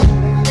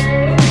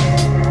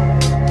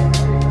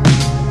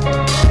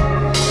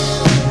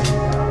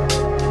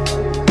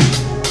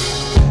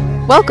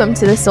Welcome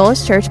to the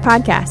Soulish Church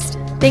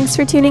podcast. Thanks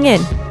for tuning in.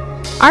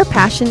 Our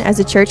passion as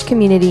a church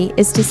community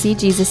is to see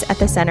Jesus at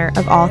the center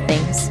of all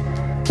things.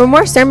 For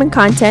more sermon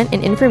content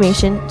and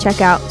information,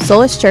 check out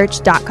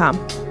soulishchurch.com.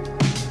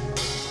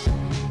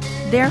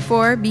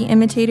 Therefore, be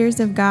imitators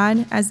of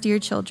God as dear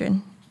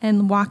children,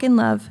 and walk in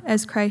love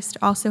as Christ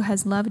also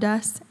has loved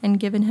us and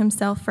given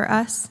himself for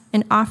us,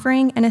 an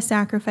offering and a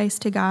sacrifice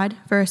to God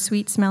for a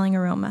sweet-smelling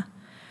aroma.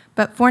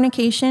 But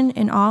fornication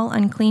and all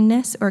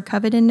uncleanness or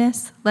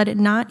covetousness, let it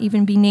not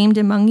even be named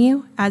among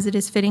you, as it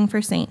is fitting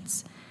for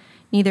saints.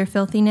 Neither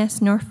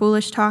filthiness, nor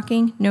foolish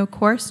talking, no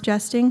coarse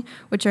jesting,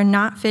 which are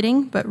not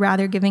fitting, but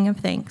rather giving of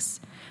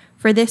thanks.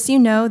 For this you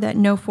know that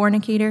no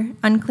fornicator,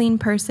 unclean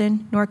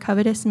person, nor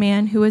covetous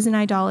man who is an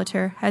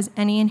idolater has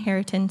any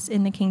inheritance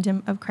in the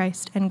kingdom of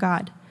Christ and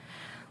God.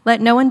 Let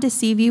no one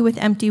deceive you with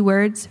empty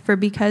words, for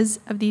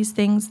because of these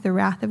things the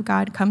wrath of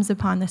God comes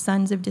upon the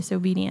sons of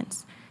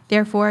disobedience.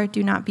 Therefore,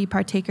 do not be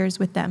partakers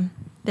with them.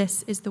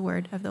 This is the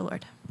word of the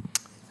Lord.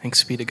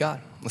 Thanks be to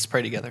God. Let's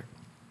pray together.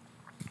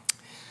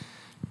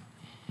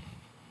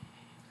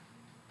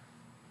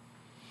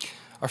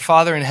 Our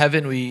Father in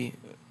heaven, we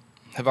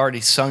have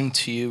already sung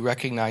to you,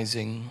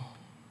 recognizing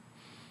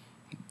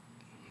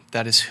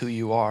that is who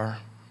you are.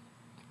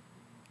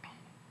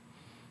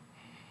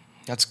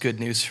 That's good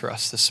news for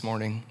us this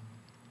morning,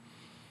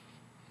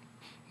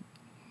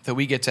 that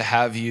we get to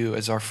have you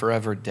as our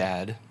forever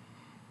dad,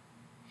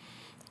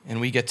 and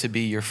we get to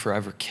be your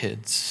forever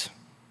kids.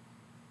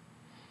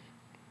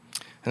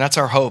 And that's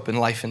our hope in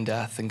life and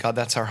death. And God,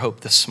 that's our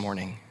hope this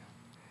morning.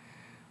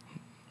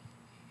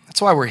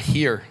 That's why we're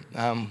here.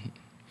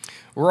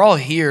 We're all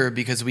here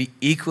because we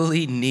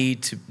equally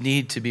need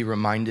to be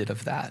reminded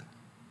of that.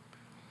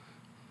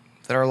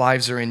 That our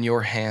lives are in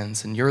your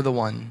hands, and you're the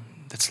one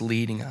that's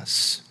leading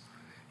us.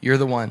 You're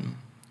the one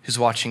who's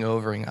watching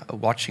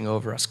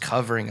over us,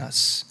 covering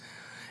us.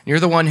 You're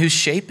the one who's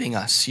shaping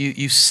us.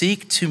 You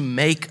seek to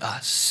make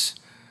us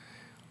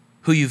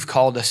who you've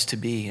called us to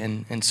be.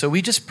 And so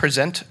we just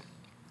present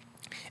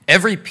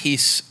every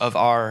piece of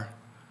our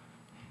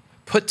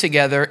put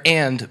together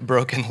and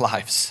broken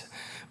lives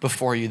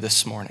before you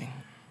this morning.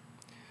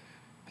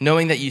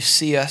 Knowing that you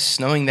see us,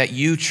 knowing that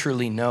you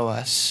truly know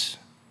us.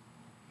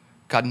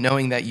 God,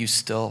 knowing that you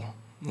still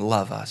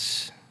love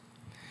us.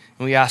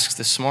 And we ask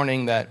this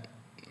morning that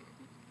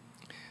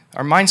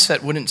our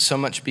mindset wouldn't so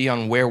much be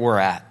on where we're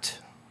at,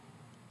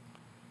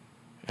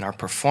 in our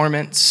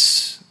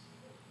performance,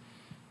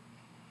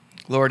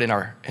 Lord, in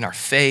our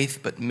faith,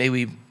 but may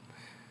we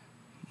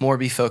more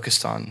be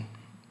focused on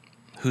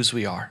whose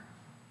we are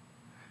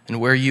and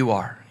where you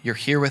are. You're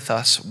here with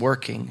us,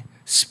 working,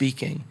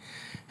 speaking.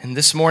 And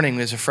this morning,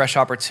 there's a fresh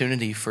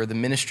opportunity for the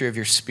ministry of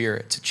your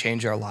Spirit to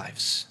change our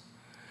lives.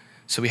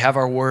 So we have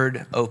our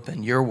word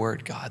open, your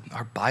word, God.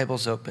 Our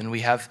Bible's open.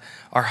 We have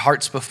our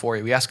hearts before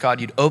you. We ask,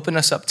 God, you'd open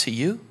us up to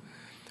you,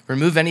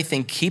 remove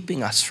anything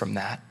keeping us from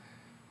that.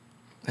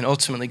 And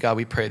ultimately, God,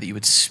 we pray that you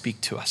would speak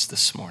to us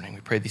this morning.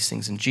 We pray these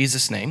things in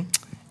Jesus' name.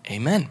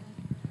 Amen.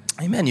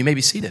 Amen. You may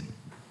be seated.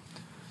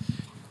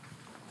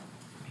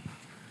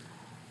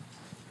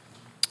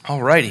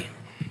 All righty.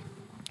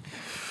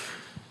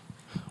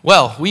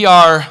 Well, we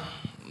are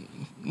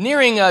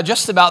nearing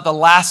just about the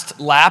last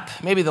lap,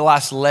 maybe the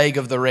last leg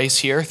of the race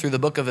here through the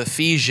book of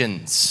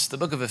Ephesians. The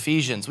book of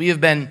Ephesians. We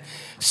have been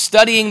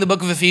studying the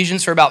book of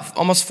Ephesians for about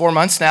almost 4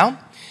 months now.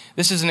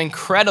 This is an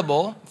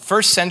incredible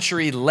first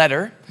century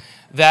letter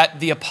that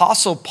the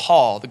Apostle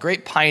Paul, the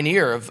great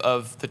pioneer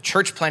of the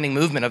church planting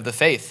movement of the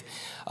faith,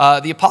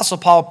 the Apostle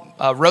Paul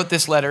wrote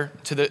this letter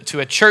to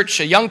a church,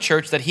 a young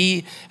church that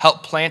he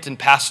helped plant and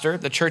pastor,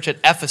 the church at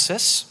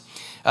Ephesus.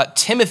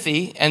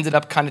 Timothy ended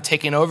up kind of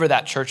taking over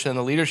that church and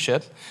the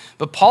leadership.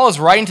 But Paul is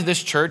writing to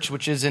this church,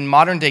 which is in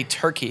modern-day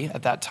Turkey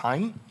at that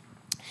time.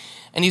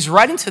 And he's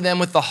writing to them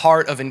with the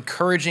heart of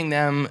encouraging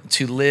them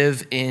to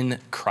live in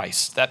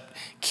Christ. That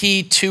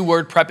key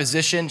two-word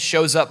preposition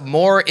shows up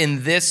more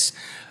in this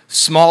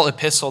small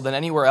epistle than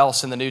anywhere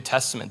else in the New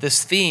Testament.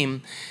 This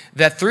theme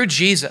that through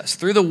Jesus,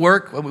 through the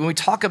work, when we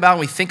talk about, when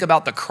we think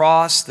about the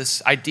cross,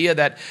 this idea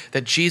that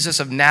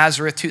Jesus of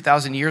Nazareth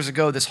 2,000 years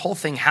ago, this whole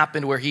thing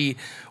happened where he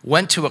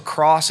went to a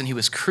cross and he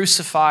was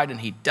crucified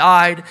and he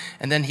died,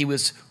 and then he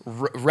was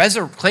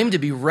claimed to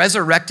be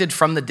resurrected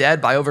from the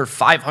dead by over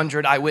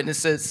 500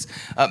 eyewitnesses,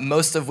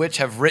 most of which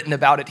have written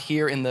about it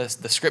here in the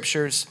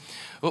scriptures.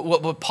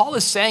 What Paul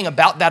is saying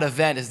about that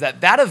event is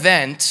that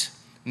event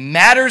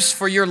matters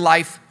for your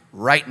life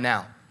right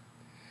now.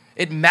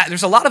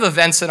 There's a lot of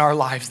events in our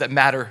lives that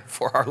matter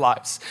for our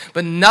lives,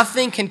 but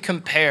nothing can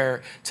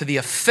compare to the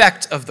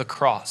effect of the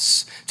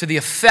cross, to the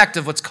effect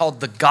of what's called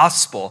the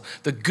gospel,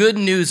 the good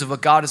news of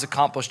what God has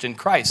accomplished in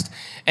Christ.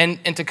 And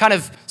to kind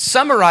of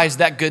summarize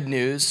that good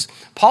news,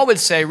 Paul would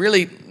say,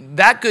 really,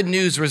 that good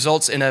news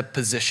results in a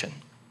position.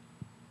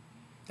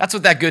 That's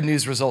what that good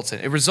news results in.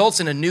 It results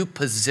in a new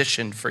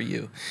position for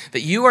you. That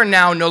you are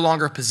now no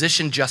longer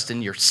positioned just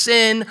in your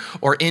sin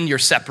or in your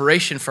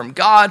separation from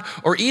God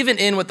or even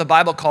in what the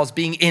Bible calls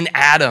being in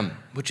Adam,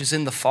 which is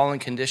in the fallen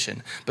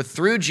condition. But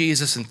through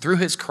Jesus and through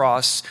his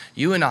cross,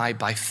 you and I,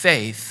 by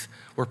faith,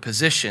 we're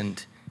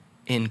positioned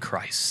in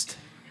Christ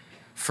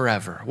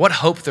forever. What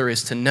hope there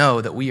is to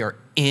know that we are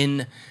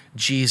in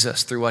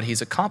Jesus through what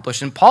he's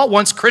accomplished. And Paul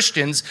wants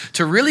Christians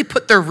to really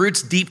put their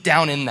roots deep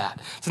down in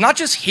that. To not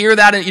just hear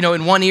that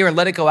in one ear and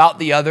let it go out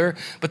the other,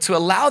 but to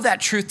allow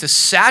that truth to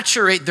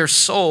saturate their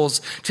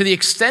souls to the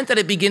extent that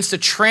it begins to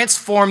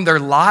transform their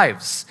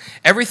lives,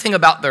 everything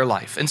about their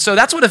life. And so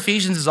that's what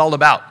Ephesians is all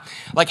about.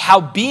 Like how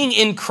being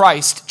in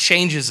Christ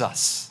changes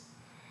us.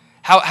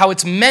 How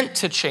it's meant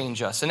to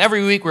change us. And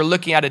every week we're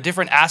looking at a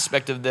different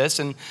aspect of this,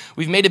 and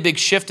we've made a big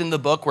shift in the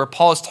book where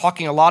Paul is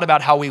talking a lot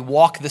about how we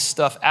walk this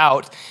stuff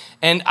out.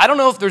 And I don't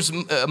know if there's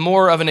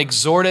more of an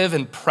exhortive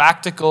and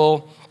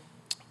practical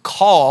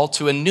call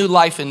to a new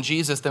life in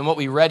Jesus than what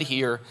we read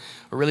here,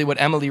 or really what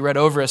Emily read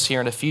over us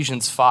here in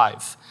Ephesians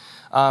 5.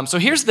 So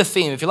here's the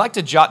theme. If you'd like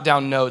to jot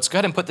down notes, go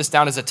ahead and put this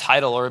down as a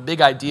title or a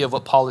big idea of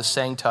what Paul is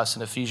saying to us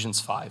in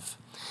Ephesians 5.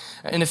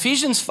 In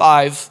Ephesians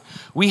 5,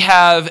 we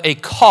have a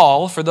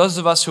call for those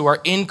of us who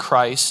are in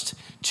Christ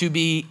to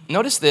be,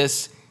 notice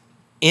this,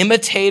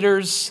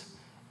 imitators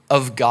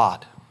of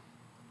God.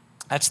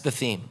 That's the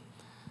theme.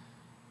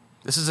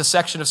 This is a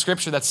section of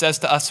scripture that says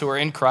to us who are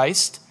in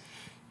Christ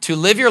to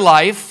live your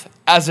life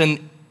as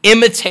an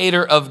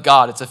imitator of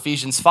God. It's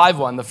Ephesians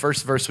 5:1, the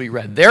first verse we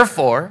read.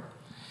 Therefore,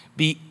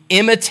 be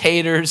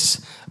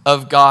imitators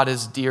of God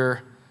as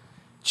dear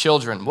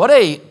children. What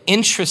an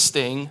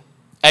interesting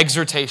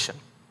exhortation.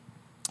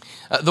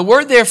 The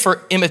word there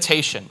for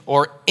imitation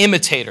or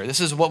imitator, this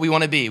is what we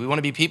want to be. We want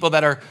to be people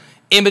that are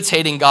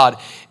imitating God.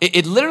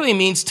 It literally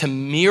means to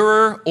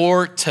mirror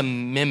or to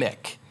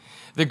mimic.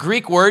 The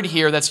Greek word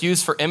here that's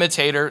used for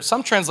imitator,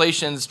 some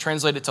translations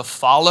translate it to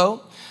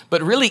follow,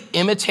 but really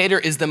imitator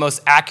is the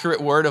most accurate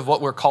word of what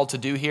we're called to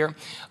do here.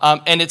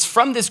 And it's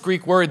from this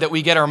Greek word that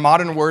we get our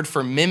modern word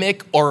for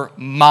mimic or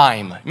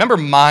mime. Remember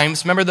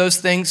mimes? Remember those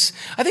things?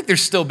 I think they're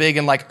still big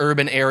in like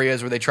urban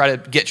areas where they try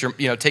to get your,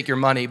 take your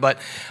money, but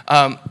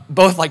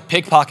both like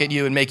pickpocket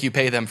you and make you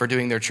pay them for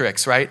doing their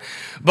tricks, right?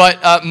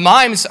 But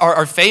mimes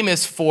are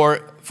famous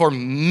for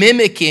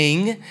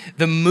mimicking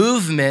the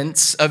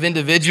movements of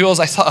individuals.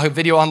 I saw a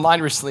video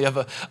online recently of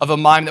a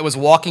mime that was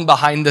walking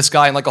behind this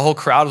guy, and like a whole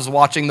crowd was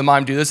watching the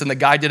mime do this, and the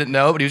guy didn't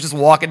know, but he was just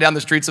walking down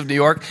the streets of New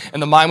York,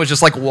 and the mime was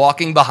just like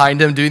walking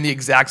behind him, doing the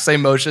exact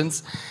same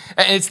motions.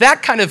 And it's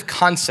that kind of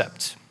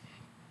concept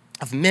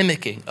of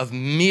mimicking, of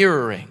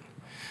mirroring,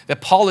 that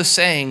Paul is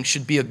saying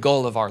should be a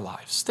goal of our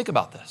lives. Think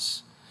about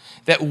this,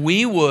 that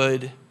we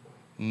would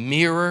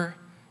mirror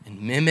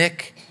and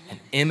mimic and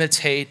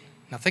imitate.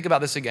 Now think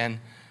about this again.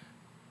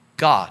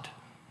 God.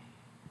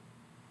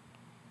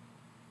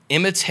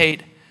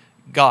 Imitate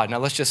God. Now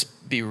let's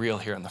just be real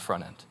here on the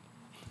front end.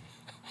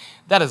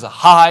 That is a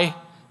high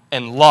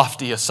and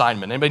lofty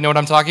assignment. Anybody know what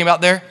I'm talking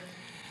about there?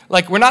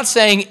 Like, we're not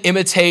saying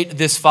imitate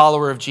this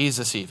follower of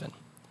Jesus even.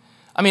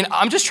 I mean,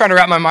 I'm just trying to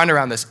wrap my mind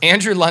around this.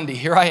 Andrew Lundy,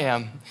 here I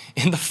am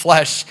in the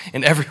flesh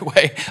in every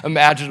way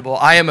imaginable.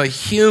 I am a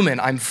human.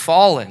 I'm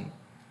fallen.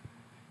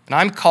 And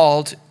I'm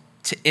called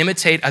to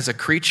imitate as a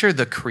creature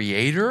the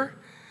Creator.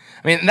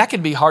 I mean, that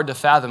could be hard to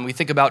fathom. We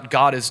think about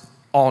God as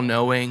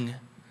all-knowing,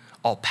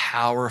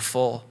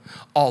 all-powerful,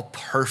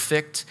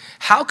 all-perfect.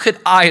 How could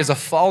I, as a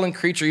fallen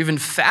creature, even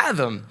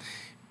fathom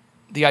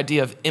the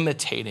idea of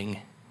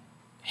imitating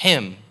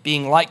him,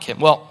 being like him?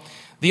 Well,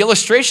 the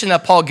illustration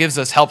that Paul gives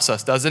us helps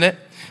us, doesn't it?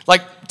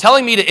 Like,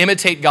 telling me to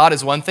imitate God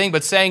is one thing,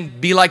 but saying,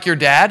 be like your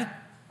dad,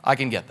 I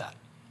can get that.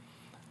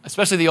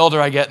 Especially the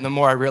older I get and the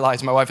more I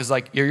realize my wife is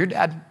like, you're your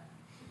dad.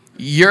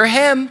 You're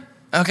him,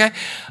 okay?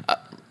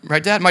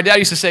 Right, Dad? My dad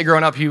used to say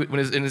growing up,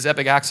 in his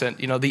epic accent,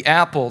 the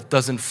apple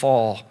doesn't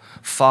fall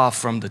far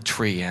from the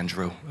tree,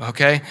 Andrew,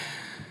 okay?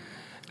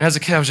 And as a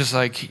kid, I was just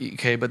like,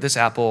 okay, but this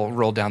apple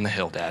rolled down the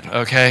hill, Dad,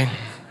 okay?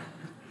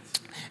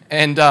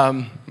 And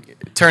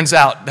it turns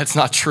out that's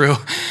not true.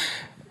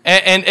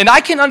 And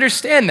I can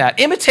understand that.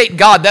 Imitate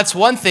God, that's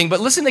one thing, but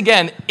listen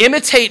again,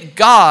 imitate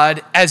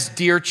God as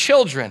dear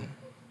children.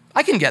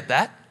 I can get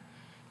that.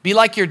 Be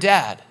like your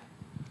dad.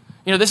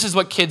 This is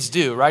what kids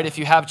do, right? If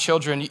you have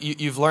children,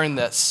 you've learned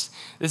this.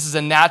 This is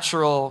a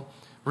natural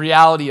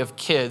reality of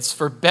kids,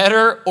 for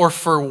better or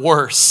for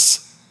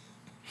worse.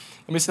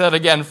 Let me say that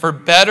again, for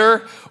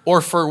better or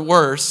for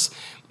worse.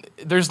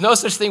 There's no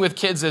such thing with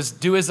kids as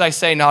do as I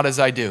say, not as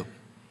I do.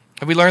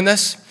 Have we learned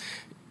this?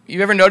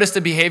 You ever noticed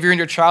a behavior in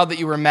your child that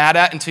you were mad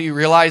at until you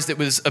realized it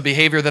was a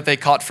behavior that they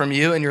caught from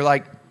you, and you're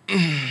like,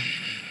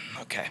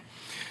 okay.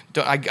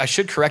 I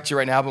should correct you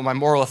right now, but my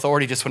moral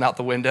authority just went out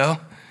the window.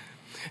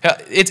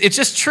 It's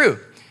just true.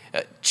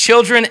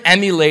 Children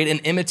emulate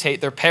and imitate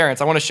their parents.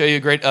 I want to show you a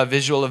great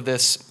visual of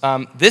this.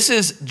 This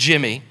is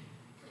Jimmy.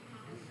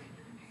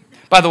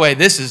 By the way,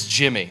 this is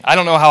Jimmy. I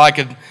don't know how I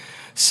could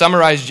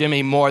summarize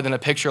Jimmy more than a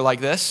picture like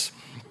this.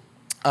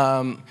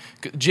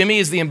 Jimmy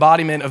is the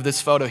embodiment of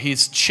this photo.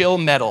 He's chill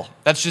metal.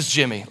 That's just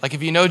Jimmy. Like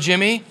if you know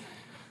Jimmy,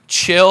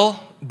 chill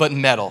but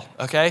metal,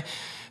 okay?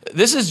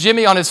 This is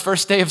Jimmy on his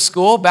first day of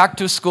school, back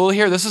to school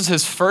here. This is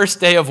his first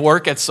day of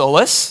work at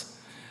Solus.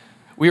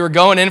 We were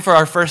going in for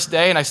our first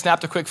day, and I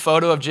snapped a quick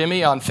photo of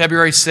Jimmy on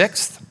February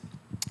 6th.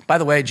 By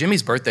the way,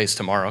 Jimmy's birthday's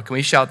tomorrow. Can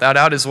we shout that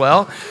out as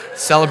well?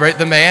 Celebrate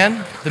the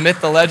man, the myth,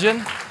 the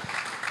legend.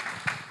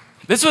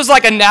 This was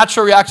like a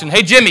natural reaction.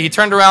 Hey, Jimmy. He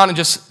turned around and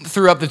just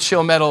threw up the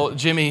chill metal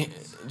Jimmy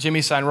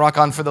sign, rock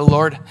on for the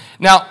Lord.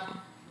 Now,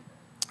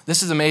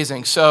 this is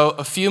amazing. So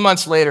a few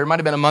months later, it might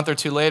have been a month or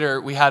two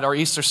later, we had our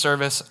Easter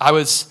service. I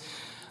was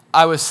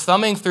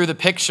thumbing through the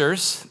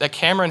pictures that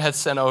Cameron had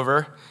sent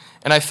over,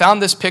 and I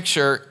found this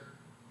picture.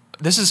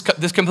 This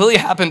completely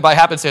happened by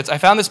happenstance. I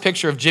found this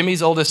picture of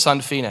Jimmy's oldest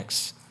son,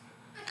 Phoenix.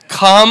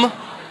 Come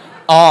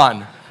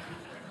on.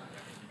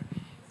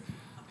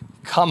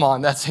 Come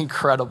on, that's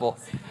incredible.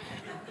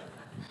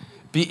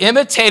 Be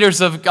imitators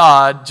of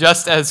God,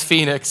 just as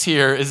Phoenix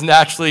here is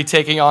naturally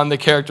taking on the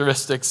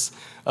characteristics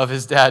of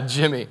his dad,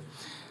 Jimmy.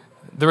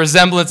 The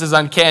resemblance is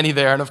uncanny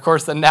there, and of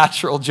course the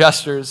natural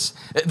gestures.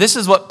 This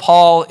is what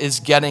Paul is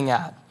getting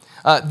at.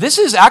 This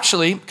is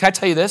actually, can I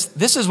tell you this?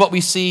 This is what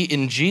we see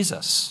in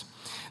Jesus.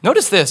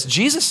 Notice this.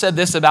 Jesus said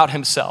this about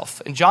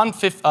himself. In John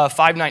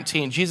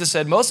 5:19, Jesus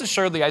said, "Most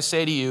assuredly I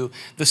say to you,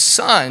 the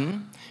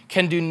Son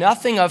can do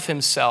nothing of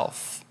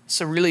himself."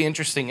 It's a really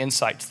interesting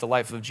insight to the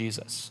life of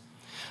Jesus.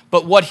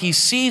 But what he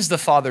sees the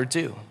Father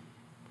do.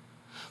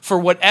 For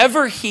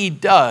whatever he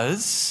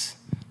does,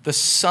 the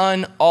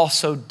Son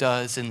also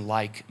does in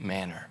like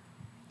manner.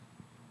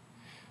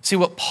 See,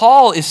 what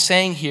Paul is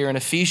saying here in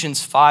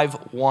Ephesians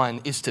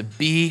 5:1 is to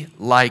be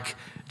like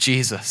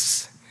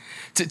Jesus.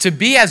 To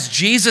be as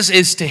Jesus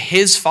is to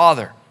his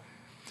Father.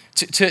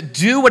 To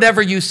do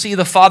whatever you see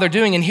the Father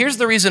doing. And here's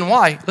the reason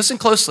why. Listen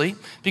closely.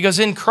 Because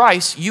in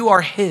Christ, you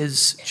are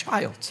his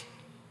child.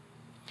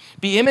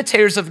 Be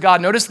imitators of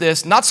God. Notice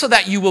this, not so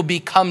that you will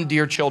become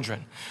dear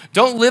children.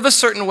 Don't live a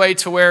certain way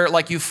to where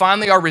like you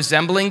finally are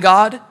resembling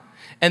God,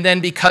 and then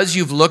because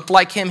you've looked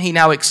like him, he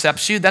now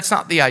accepts you. That's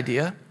not the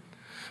idea.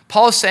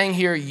 Paul is saying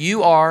here,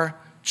 you are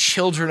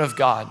children of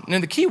God.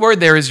 And the key word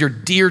there is your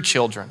dear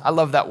children. I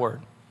love that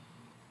word.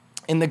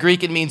 In the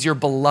Greek, it means your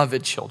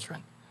beloved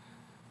children,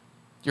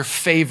 your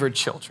favored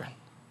children,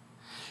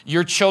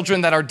 your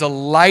children that are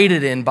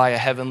delighted in by a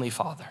heavenly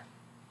Father.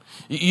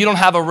 You don't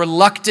have a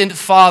reluctant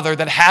father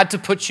that had to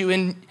put you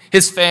in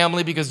his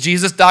family because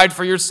Jesus died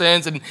for your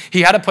sins and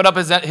he had to put up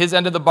his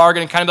end of the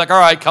bargain and kind of like, all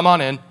right, come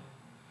on in.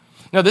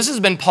 No, this has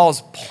been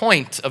Paul's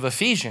point of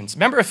Ephesians.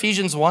 Remember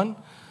Ephesians 1?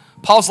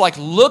 Paul's like,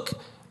 look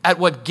at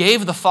what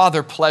gave the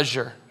Father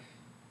pleasure.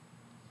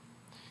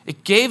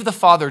 It gave the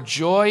Father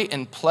joy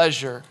and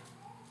pleasure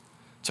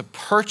to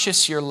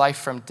purchase your life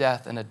from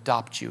death and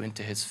adopt you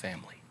into his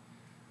family.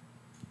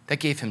 That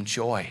gave him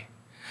joy.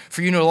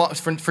 For you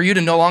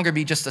to no longer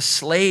be just a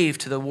slave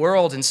to the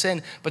world and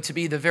sin, but to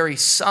be the very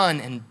son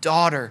and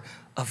daughter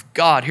of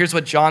God. Here's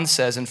what John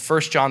says in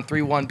 1 John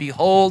 3:1.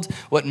 Behold,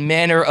 what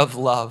manner of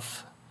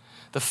love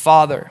the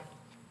Father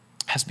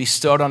has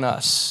bestowed on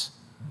us,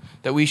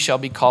 that we shall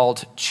be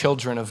called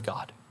children of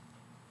God.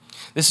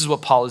 This is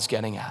what Paul is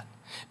getting at.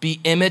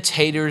 Be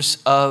imitators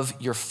of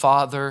your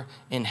Father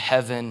in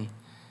heaven,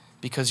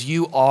 because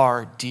you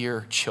are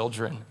dear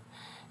children.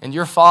 And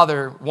your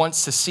Father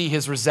wants to see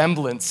his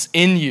resemblance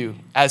in you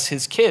as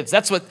his kids.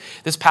 That's what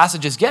this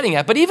passage is getting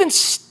at. But even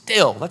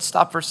still, let's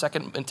stop for a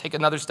second and take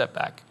another step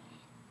back.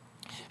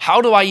 How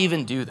do I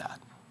even do that?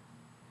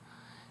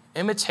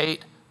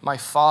 Imitate my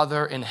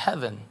Father in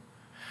heaven.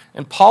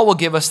 And Paul will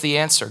give us the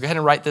answer. Go ahead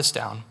and write this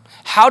down.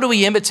 How do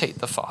we imitate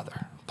the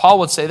Father? Paul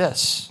would say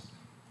this.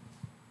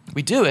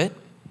 We do it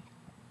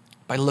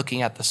by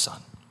looking at the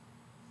Son.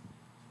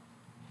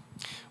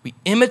 We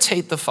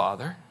imitate the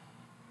Father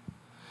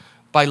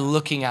by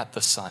looking at the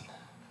Son.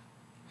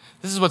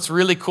 This is what's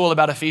really cool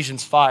about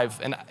Ephesians 5,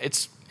 and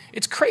it's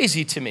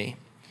crazy to me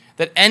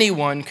that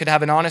anyone could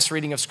have an honest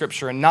reading of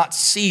Scripture and not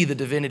see the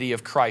divinity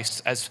of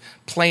Christ as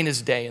plain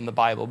as day in the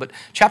Bible. But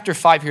chapter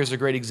 5 here is a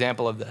great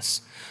example of this.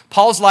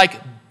 Paul's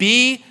like,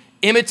 be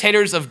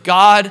imitators of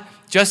God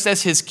just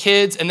as his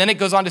kids, and then it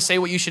goes on to say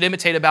what you should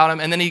imitate about him,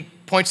 and then he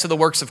points to the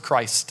works of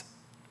Christ.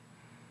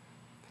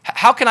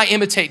 How can I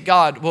imitate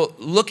God? Well,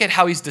 look at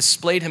how he's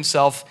displayed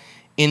himself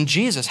in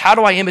Jesus. How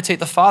do I imitate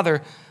the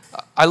Father?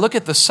 I look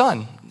at the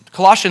Son.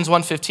 Colossians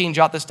 1:15,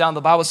 jot this down.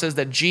 The Bible says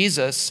that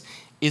Jesus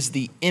is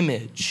the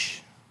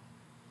image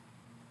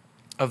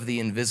of the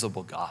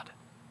invisible God.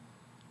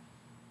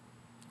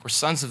 We're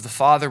sons of the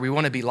Father. We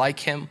want to be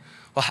like him.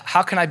 Well,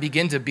 how can I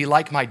begin to be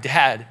like my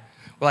dad?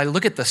 Well, I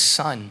look at the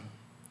Son.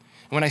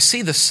 And when I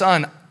see the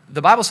Son,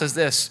 the Bible says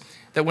this,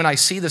 that when I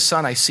see the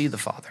Son, I see the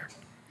Father.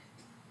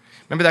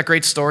 Remember that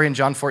great story in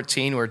John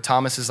 14 where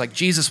Thomas is like,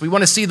 Jesus, we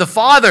want to see the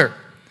Father.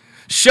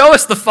 Show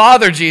us the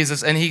Father,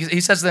 Jesus. And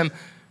he says to them,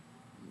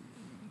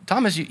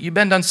 Thomas, you've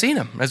been done seen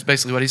him. That's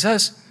basically what he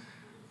says.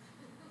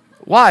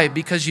 Why?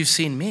 Because you've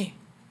seen me.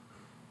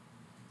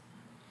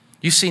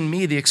 You've seen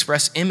me, the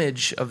express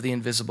image of the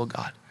invisible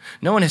God.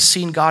 No one has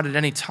seen God at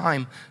any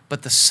time,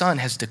 but the Son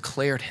has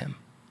declared him.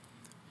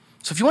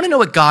 So if you want to know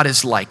what God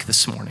is like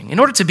this morning, in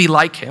order to be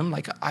like him,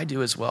 like I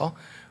do as well,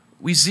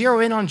 we zero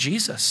in on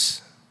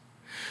Jesus.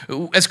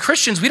 As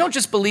Christians, we don't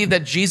just believe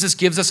that Jesus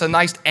gives us a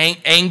nice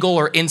angle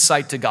or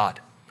insight to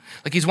God.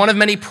 Like he's one of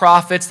many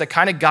prophets that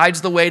kind of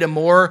guides the way to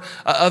more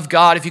of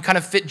God. If you kind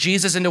of fit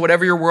Jesus into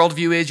whatever your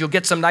worldview is, you'll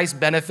get some nice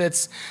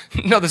benefits.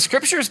 No, the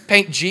scriptures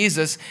paint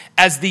Jesus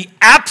as the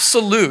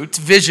absolute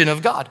vision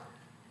of God,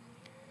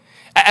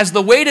 as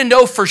the way to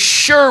know for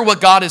sure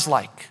what God is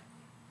like.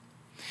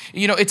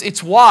 You know,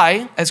 it's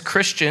why, as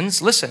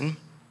Christians, listen,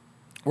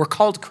 we're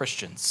called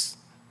Christians.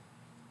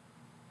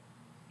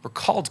 We're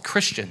called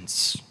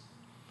Christians.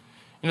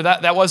 You know,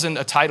 that wasn't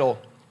a title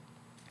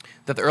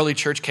that the early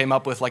church came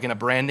up with like in a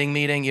branding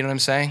meeting, you know what I'm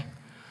saying?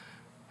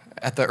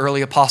 At the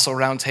early apostle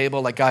round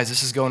table, like, guys,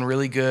 this is going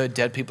really good.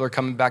 Dead people are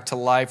coming back to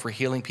life. We're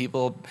healing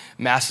people.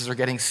 Masses are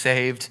getting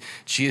saved.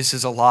 Jesus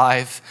is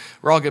alive.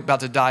 We're all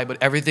about to die, but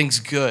everything's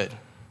good.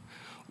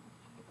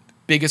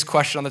 Biggest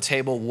question on the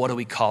table, what do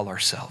we call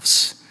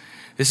ourselves?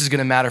 This is going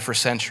to matter for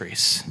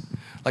centuries.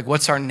 Like,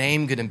 what's our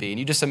name going to be? And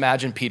you just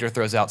imagine Peter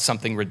throws out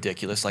something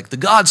ridiculous, like the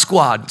God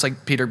Squad. It's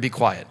like, Peter, be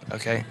quiet,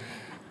 okay?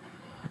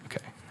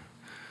 Okay.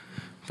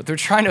 But they're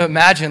trying to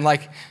imagine,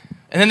 like,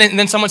 and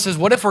then someone says,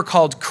 what if we're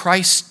called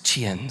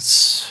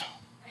Christians?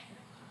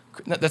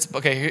 That's,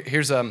 okay,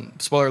 here's a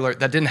spoiler alert,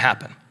 that didn't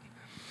happen,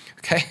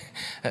 okay?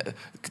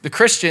 The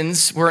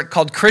Christians weren't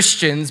called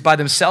Christians by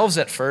themselves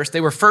at first.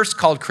 They were first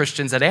called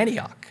Christians at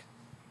Antioch,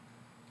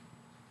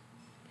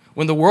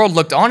 when the world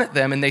looked on at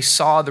them and they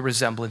saw the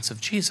resemblance of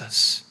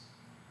Jesus.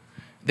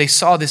 They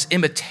saw this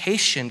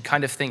imitation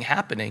kind of thing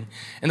happening.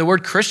 And the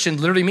word Christian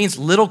literally means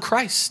little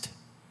Christ.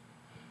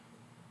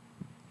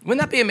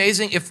 Wouldn't that be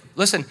amazing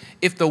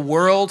if the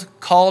world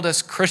called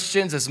us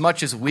Christians as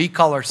much as we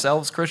call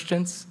ourselves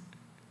Christians?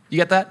 You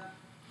get that?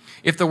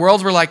 If the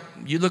world were like,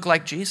 you look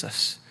like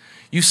Jesus.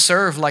 You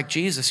serve like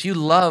Jesus. You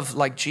love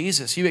like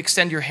Jesus. You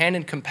extend your hand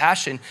in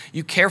compassion.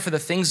 You care for the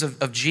things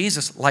of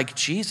Jesus like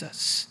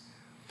Jesus.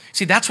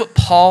 See, that's what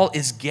Paul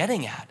is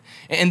getting at.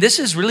 And this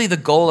is really the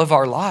goal of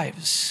our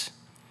lives.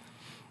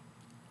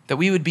 That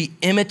we would be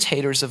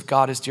imitators of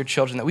God as dear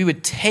children. That we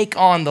would take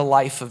on the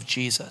life of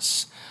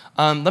Jesus.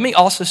 Let me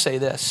also say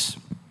this.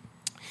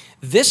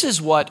 This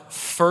is what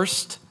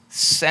first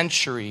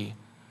century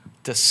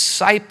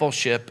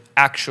discipleship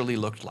actually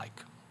looked like.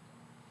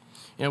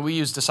 You know, we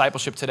use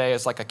discipleship today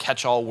as like a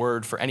catch-all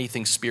word for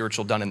anything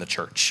spiritual done in the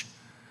church.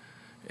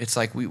 It's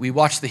like we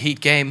watch the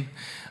Heat game.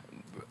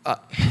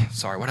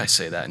 Sorry, why'd I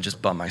say that and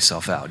just bum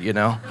myself out, you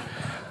know?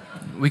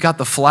 We got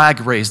the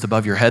flag raised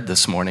above your head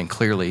this morning,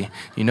 clearly.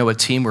 You know what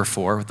team we're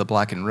for with the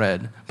black and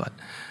red.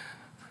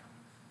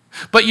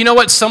 But you know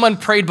what? Someone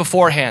prayed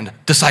beforehand,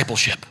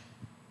 discipleship.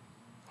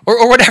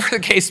 Or whatever the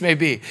case may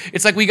be.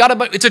 It's like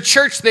it's a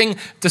church thing,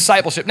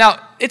 discipleship. Now,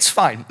 it's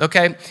fine,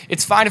 okay?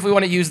 It's fine if we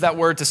want to use that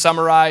word to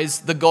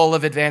summarize the goal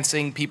of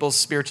advancing people's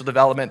spiritual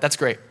development. That's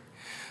great.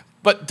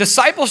 But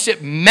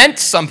discipleship meant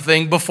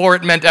something before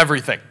it meant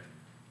everything.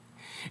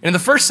 In the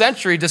first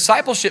century,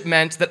 discipleship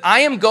meant that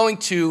I am going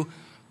to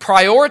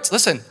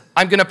prioritize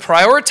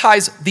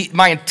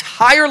my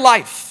entire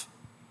life,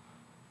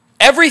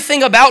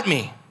 everything about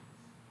me,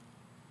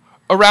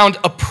 around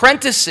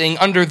apprenticing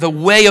under the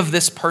way of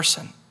this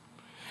person.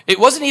 It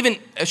wasn't even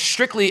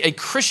strictly a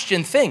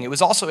Christian thing. It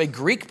was also a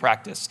Greek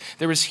practice.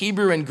 There was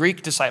Hebrew and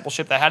Greek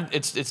discipleship that had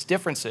its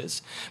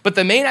differences. But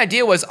the main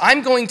idea was,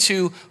 I'm going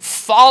to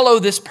follow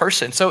this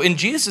person. So in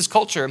Jesus'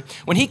 culture,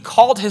 when he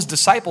called his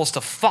disciples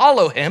to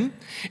follow him,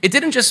 it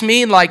didn't just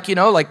mean like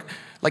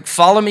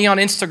follow me on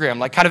Instagram,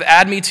 like kind of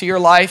add me to your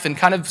life and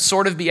kind of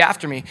sort of be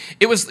after me.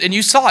 It was, and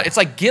you saw it. It's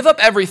like give up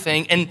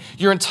everything, and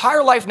your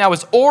entire life now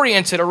is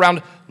oriented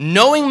around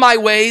knowing my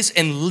ways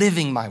and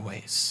living my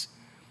ways.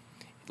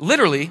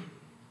 Literally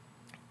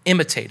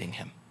imitating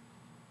him.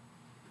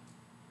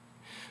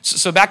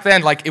 So back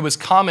then, like, it was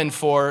common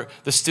for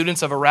the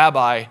students of a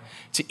rabbi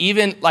to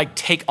even like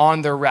take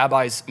on their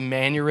rabbi's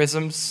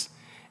mannerisms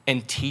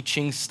and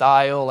teaching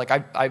style. Like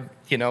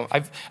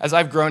as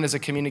I've grown as a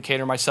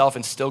communicator myself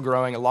and still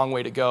growing, a long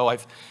way to go.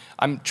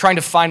 I'm trying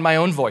to find my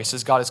own voice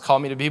as God has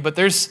called me to be. But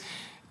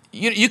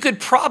you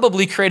could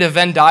probably create a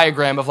Venn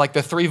diagram of like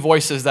the three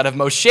voices that have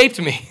most shaped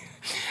me.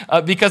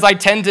 Because I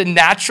tend to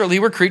naturally,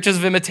 we're creatures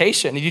of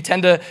imitation. And you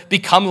tend to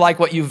become like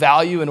what you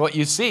value and what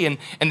you see. And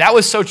that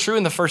was so true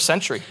in the first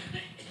century.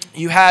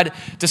 You had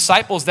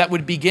disciples that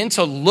would begin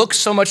to look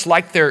so much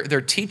like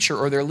their teacher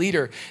or their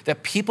leader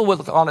that people would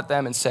look on at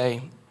them and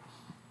say,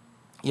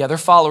 yeah, they're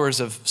followers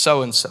of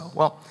so-and-so.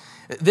 Well,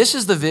 this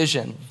is the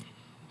vision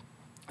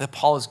that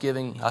Paul is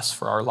giving us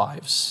for our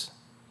lives.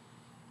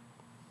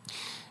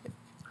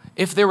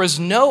 If there was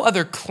no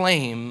other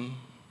claim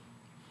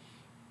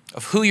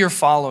of who you're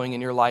following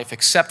in your life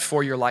except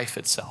for your life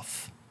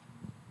itself,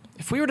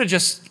 if we were to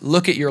just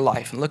look at your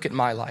life and look at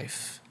my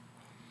life,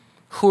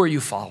 who are you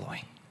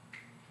following?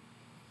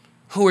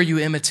 Who are you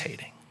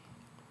imitating?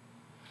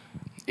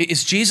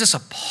 Is Jesus a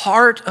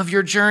part of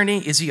your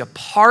journey? Is he a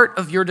part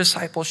of your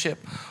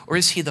discipleship? Or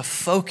is he the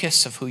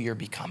focus of who you're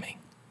becoming?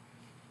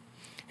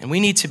 And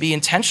we need to be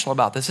intentional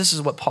about this. This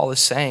is what Paul is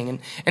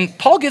saying. And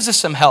Paul gives us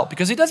some help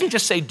because he doesn't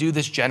just say do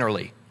this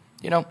generally.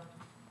 You know,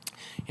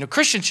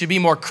 Christians should be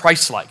more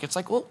Christ-like. It's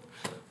like, well,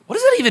 what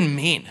does that even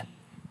mean?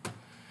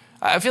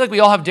 I feel like we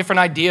all have different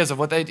ideas of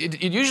what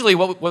usually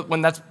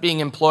when that's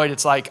being employed,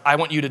 it's like, I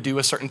want you to do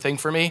a certain thing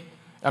for me.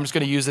 I'm just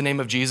going to use the name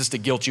of Jesus to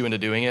guilt you into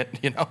doing it,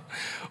 you know.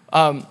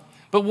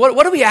 But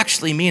what do we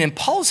actually mean? And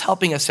Paul's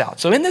helping us out.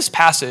 So in this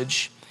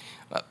passage,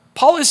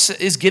 Paul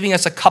is giving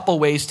us a couple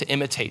ways to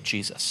imitate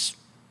Jesus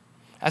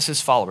as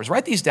his followers.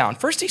 Write these down.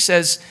 First, he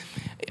says,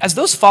 as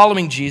those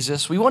following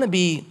Jesus, we want to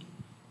be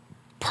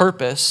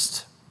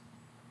purposed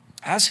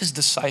as his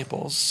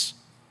disciples,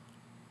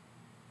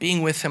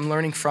 being with him,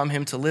 learning from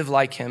him, to live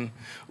like him.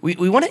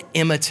 We want to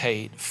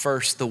imitate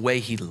first the way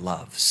he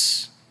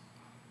loves.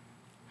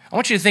 I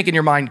want you to think in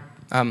your mind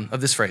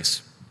of this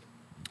phrase.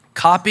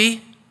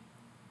 Copy,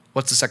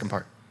 what's the second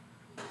part?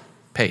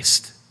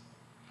 Paste.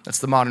 That's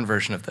the modern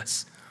version of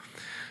this.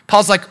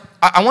 Paul's like,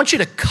 I want you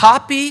to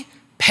copy,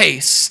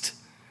 paste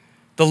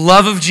the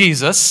love of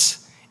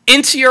Jesus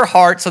into your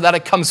heart so that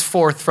it comes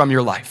forth from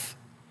your life.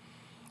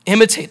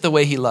 Imitate the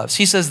way he loves.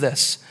 He says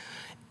this,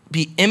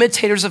 be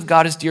imitators of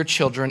God as dear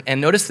children.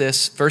 And notice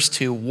this, verse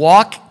 2,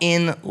 walk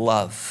in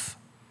love,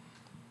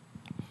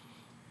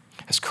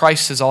 as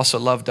Christ has also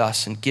loved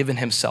us and given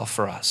himself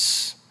for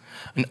us,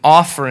 an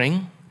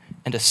offering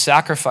and a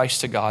sacrifice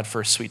to God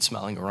for a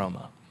sweet-smelling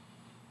aroma.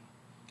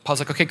 Paul's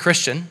like, okay,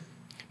 Christian,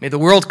 may the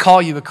world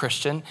call you a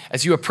Christian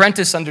as you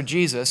apprentice under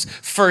Jesus,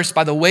 first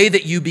by the way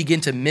that you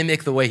begin to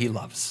mimic the way he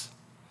loves.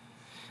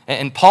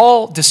 And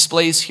Paul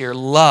displays here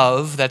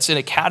love that's in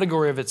a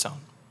category of its own,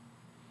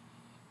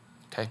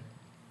 okay,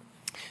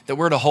 that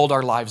we're to hold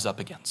our lives up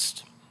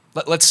against.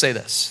 Let's say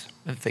this,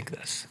 let's think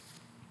this.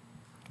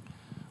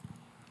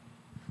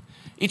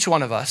 Each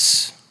one of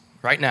us,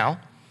 right now,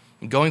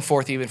 going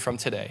forth even from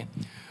today,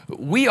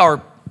 we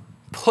are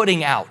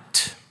putting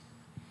out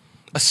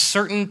a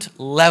certain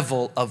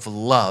level of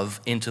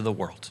love into the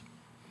world.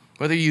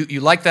 Whether you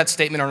like that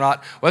statement or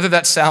not, whether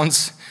that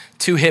sounds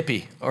too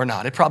hippie or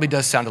not, it probably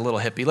does sound a little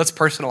hippie. Let's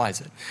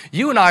personalize it.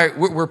 You and I,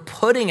 we're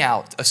putting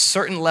out a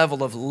certain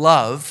level of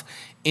love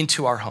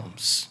into our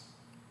homes,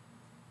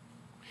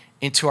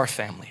 into our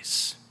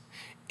families,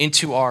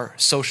 into our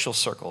social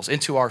circles,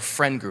 into our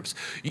friend groups.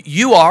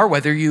 You are,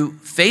 whether you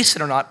face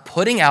it or not,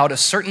 putting out a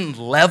certain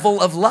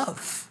level of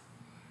love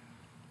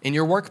in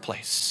your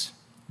workplace.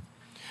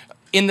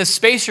 In the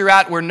space you're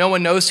at where no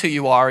one knows who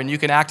you are and you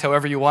can act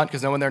however you want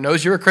because no one there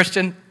knows you're a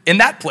Christian, in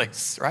that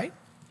place, right?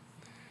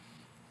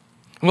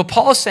 And what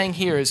Paul is saying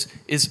here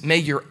is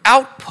may our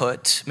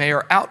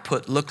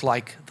output look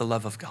like the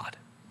love of God.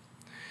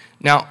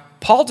 Now,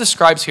 Paul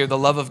describes here the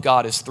love of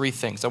God as three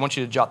things. I want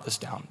you to jot this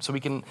down so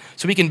we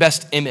can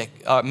best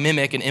mimic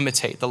and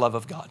imitate the love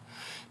of God.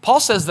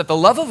 Paul says that the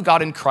love of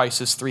God in Christ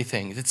is three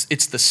things.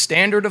 It's the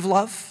standard of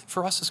love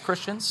for us as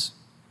Christians.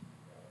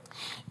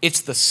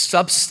 It's the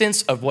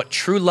substance of what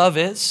true love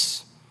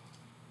is.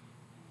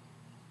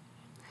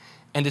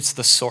 And it's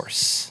the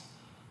source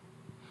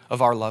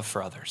of our love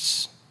for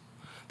others.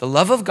 The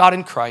love of God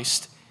in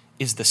Christ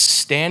is the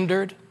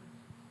standard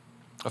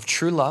of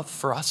true love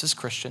for us as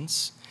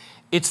Christians.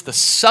 It's the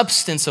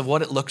substance of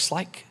what it looks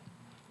like.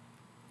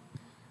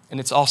 And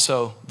it's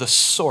also the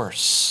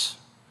source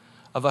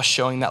of us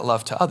showing that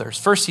love to others.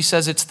 First, he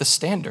says it's the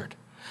standard.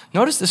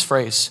 Notice this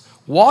phrase,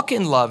 walk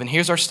in love, and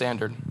here's our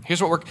standard.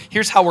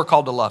 Here's how we're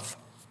called to love.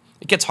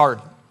 It gets hard.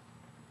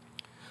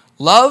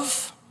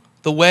 Love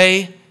the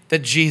way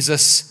that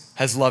Jesus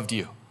has loved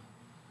you.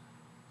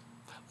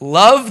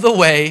 Love the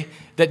way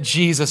that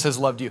Jesus has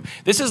loved you.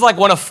 This is like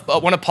one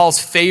of Paul's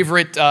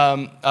favorite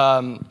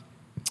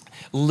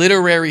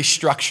literary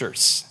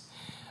structures.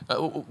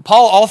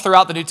 Paul, all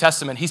throughout the New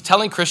Testament, he's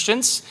telling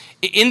Christians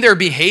in their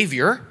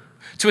behavior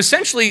to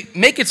essentially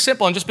make it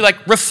simple and just be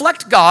like,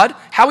 reflect God,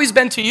 how he's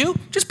been to you,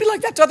 just be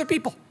like that to other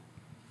people.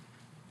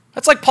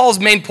 That's like Paul's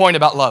main point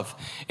about love.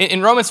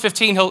 In Romans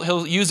 15,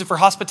 he'll use it for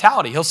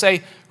hospitality. He'll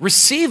say,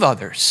 receive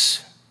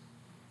others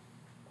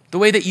the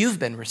way that you've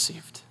been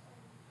received.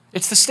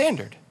 It's the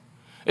standard.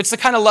 It's the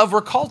kind of love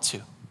we're called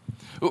to.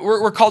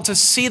 We're called to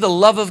see the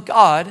love of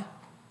God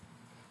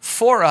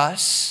for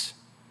us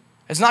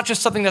as not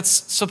just something that's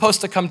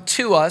supposed to come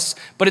to us,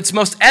 but it's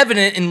most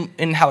evident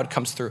in how it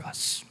comes through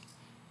us.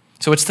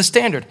 So it's the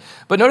standard.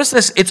 But notice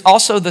this, it's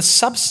also the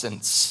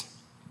substance.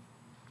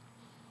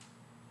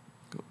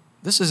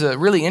 This is a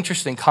really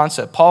interesting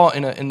concept. Paul,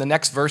 in the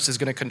next verse, is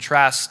going to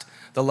contrast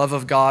the love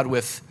of God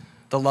with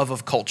the love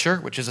of culture,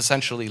 which is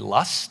essentially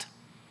lust.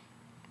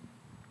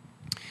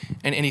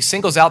 And he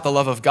singles out the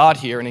love of God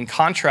here, and in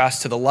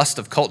contrast to the lust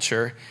of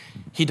culture,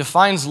 he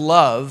defines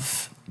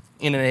love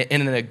in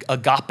an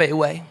agape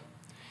way,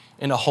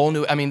 in a whole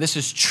new, this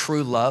is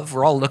true love.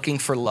 We're all looking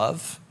for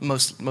love,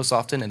 most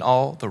often in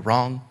all the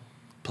wrong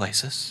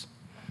places.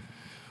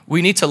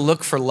 We need to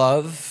look for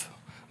love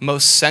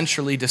most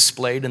centrally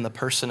displayed in the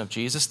person of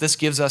Jesus. This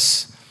gives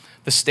us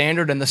the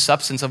standard and the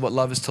substance of what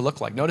love is to look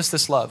like. Notice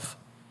this love.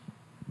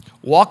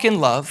 Walk in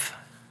love.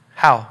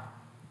 How?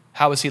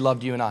 How has he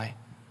loved you and I?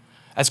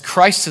 As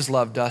Christ has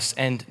loved us,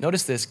 and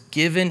notice this,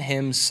 given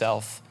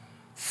himself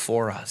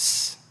for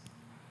us.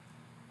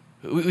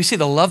 We see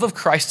the love of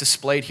Christ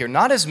displayed here,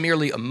 not as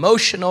merely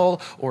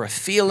emotional or a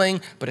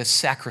feeling, but as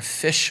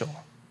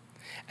sacrificial,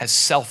 as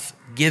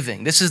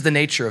self-giving. This is the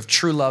nature of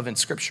true love in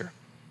Scripture.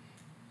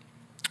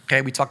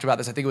 Okay, we talked about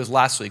this, I think it was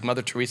last week.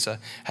 Mother Teresa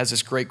has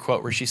this great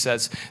quote where she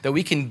says that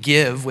we can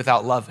give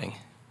without loving.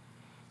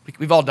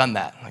 We've all done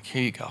that. Like,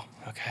 here you go,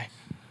 okay?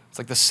 It's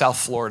like the South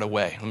Florida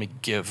way. Let me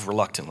give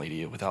reluctantly to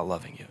you without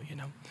loving you, you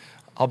know?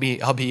 I'll be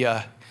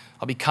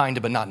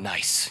kind but not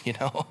nice, you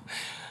know?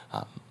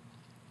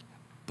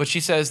 But she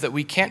says that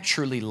we can't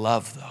truly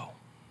love, though,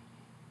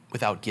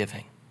 without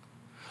giving.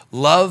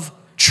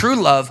 True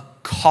love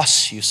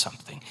costs you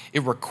something.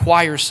 It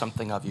requires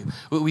something of you.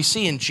 What we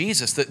see in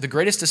Jesus, the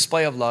greatest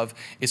display of love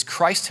is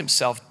Christ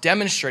himself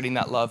demonstrating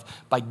that love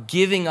by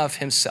giving of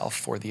himself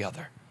for the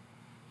other.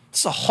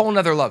 This is a whole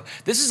nother love.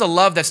 This is a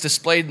love that's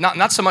displayed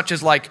not so much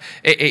as like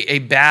a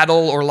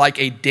battle or like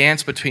a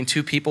dance between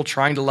two people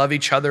trying to love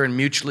each other and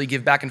mutually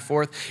give back and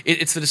forth.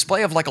 It's the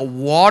display of like a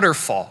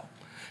waterfall,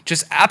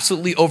 just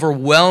absolutely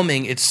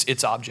overwhelming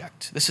its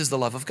object. This is the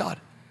love of God.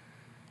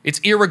 It's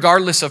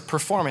irregardless of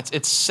performance.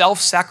 It's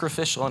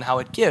self-sacrificial in how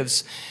it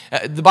gives.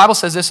 The Bible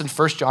says this in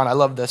 1 John. I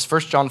love this.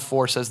 1 John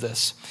 4 says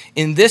this.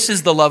 And this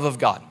is the love of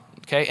God.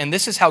 Okay? And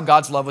this is how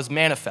God's love was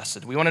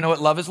manifested. We want to know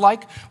what love is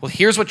like? Well,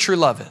 here's what true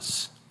love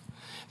is.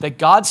 That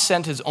God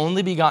sent his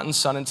only begotten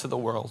Son into the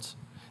world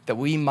that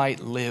we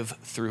might live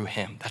through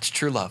him. That's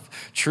true love.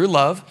 True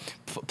love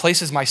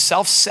places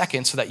myself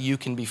second so that you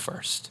can be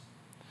first,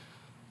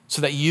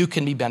 so that you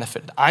can be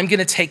benefited. I'm going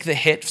to take the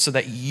hit so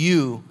that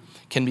you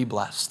can be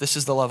blessed. This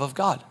is the love of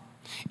God.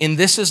 And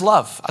this is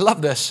love. I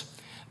love this.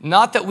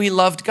 Not that we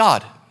loved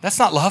God. That's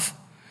not love.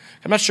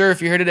 I'm not sure if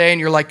you're here today and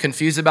you're like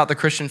confused about the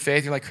Christian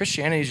faith. You're like,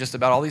 Christianity is just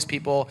about all these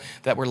people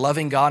that were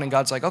loving God, and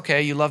God's like,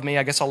 okay, you love me,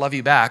 I guess I'll love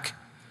you back.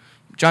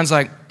 John's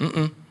like,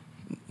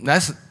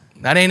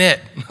 that ain't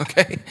it,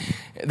 okay?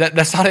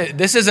 That's not it.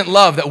 This isn't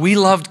love, that we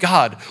loved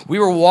God. We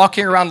were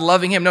walking around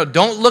loving him. No,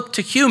 don't look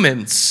to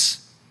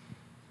humans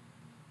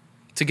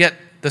to get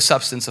the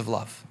substance of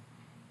love.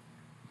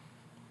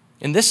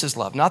 And this is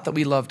love, not that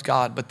we loved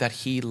God, but that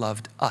he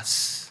loved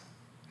us.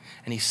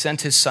 And he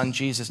sent his son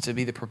Jesus to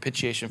be the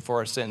propitiation for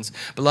our sins.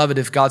 Beloved,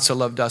 if God so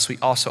loved us, we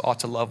also ought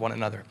to love one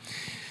another.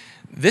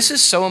 This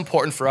is so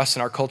important for us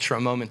in our cultural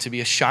moment, to be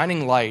a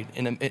shining light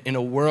in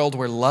a world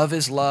where love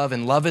is love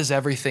and love is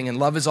everything and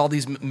love is all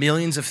these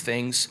millions of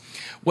things.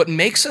 What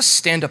makes us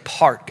stand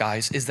apart,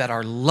 guys, is that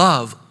our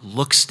love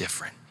looks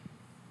different.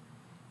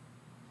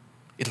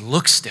 It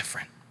looks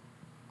different.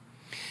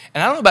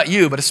 And I don't know about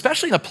you, but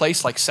especially in a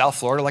place like South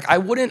Florida, like I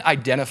wouldn't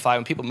identify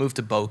when people move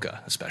to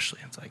Boca,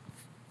 especially. It's like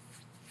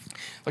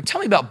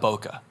tell me about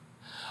Boca.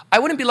 I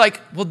wouldn't be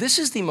like, well, this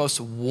is the most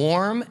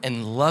warm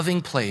and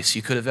loving place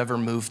you could have ever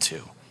moved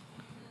to.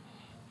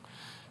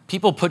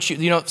 People put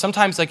you,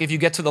 sometimes like if you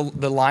get to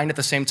the line at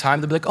the same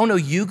time, they'll be like, oh no,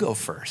 you go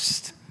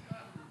first.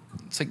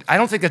 It's like, I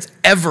don't think that's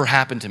ever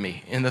happened to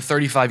me in the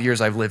 35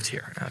 years I've lived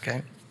here,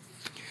 okay?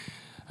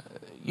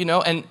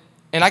 And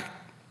I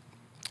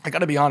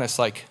gotta be honest,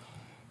 like,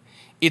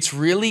 it's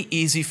really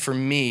easy for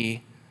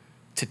me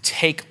to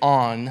take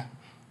on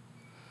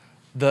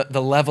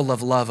the level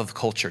of love of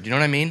culture. Do you know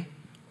what I mean?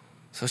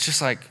 So it's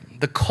just like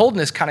the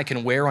coldness kind of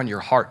can wear on your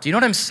heart. Do you know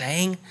what I'm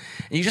saying?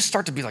 And you just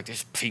start to be like,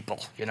 these people,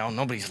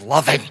 nobody's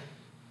loving.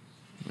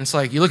 It's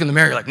like you look in the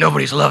mirror, you're like,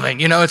 nobody's loving.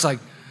 It's like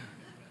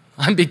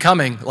I'm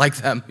becoming like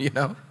them,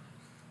 And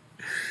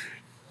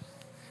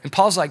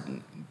Paul's like,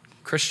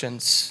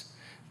 Christians,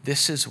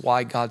 this is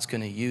why God's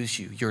going to use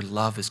you. Your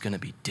love is going to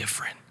be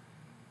different.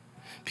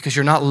 Because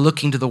you're not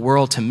looking to the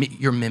world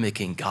you're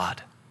mimicking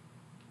God.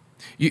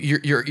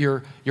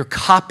 You're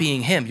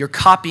copying him. You're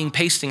copying,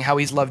 pasting how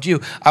he's loved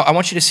you. I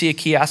want you to see a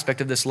key aspect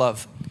of this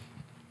love.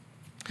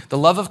 The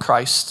love of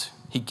Christ,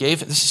 he gave,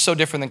 this is so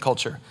different than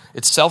culture.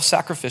 It's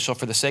self-sacrificial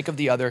for the sake of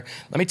the other.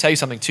 Let me tell you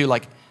something too,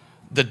 like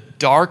the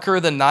darker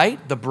the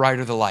night, the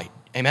brighter the light.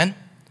 Amen?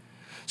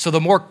 So the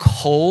more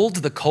cold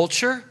the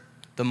culture,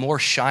 the more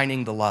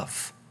shining the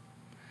love.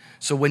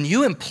 So when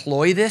you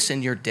employ this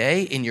in your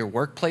day, in your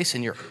workplace,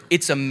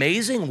 it's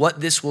amazing what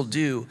this will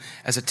do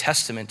as a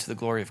testament to the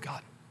glory of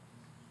God.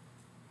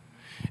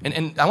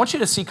 And I want you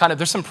to see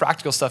there's some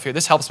practical stuff here.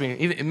 This helps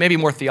me, maybe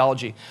more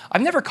theology.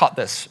 I've never caught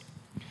this,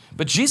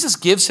 but Jesus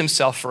gives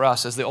himself for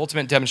us as the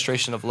ultimate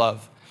demonstration of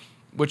love,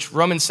 which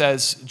Romans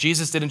says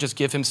Jesus didn't just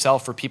give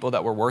himself for people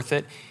that were worth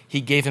it.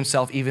 He gave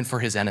himself even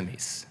for his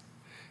enemies.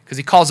 Because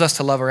he calls us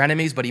to love our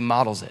enemies, but he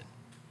models it.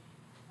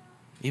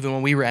 Even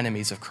when we were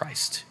enemies of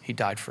Christ, he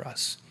died for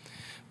us.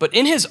 But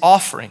in his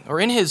offering,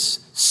 or in his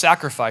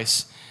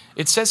sacrifice,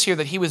 it says here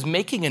that he was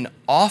making an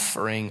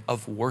offering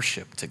of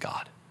worship to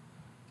God.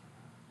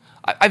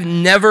 I've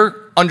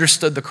never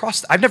understood the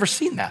cross. I've never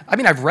seen that. I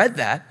mean, I've read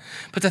that.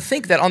 But to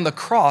think that on the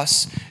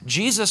cross,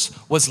 Jesus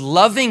was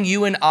loving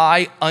you and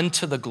I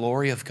unto the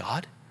glory of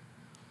God,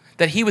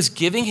 that he was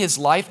giving his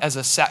life as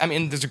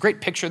there's a great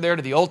picture there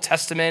to the Old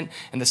Testament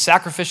and the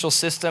sacrificial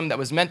system that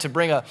was meant to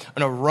bring an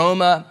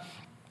aroma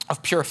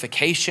of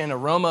purification,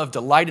 aroma of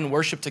delight and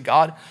worship to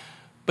God.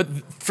 But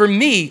for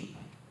me,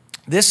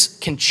 this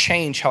can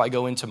change how I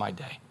go into my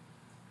day.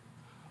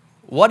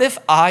 What if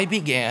I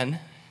began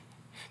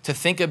to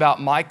think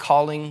about my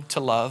calling to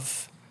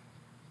love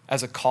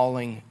as a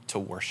calling to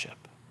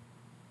worship.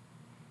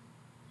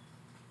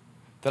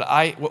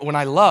 That when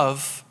I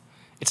love,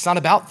 it's not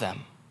about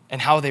them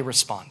and how they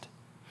respond.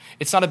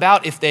 It's not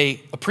about if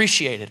they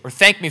appreciate it or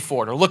thank me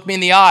for it or look me in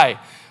the eye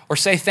or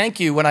say thank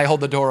you when I hold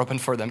the door open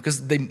for them,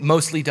 because they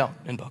mostly don't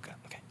in Boca.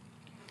 Okay.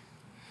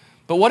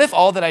 But what if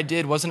all that I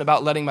did wasn't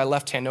about letting my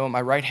left hand know what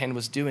my right hand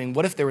was doing?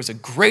 What if there was a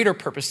greater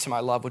purpose to my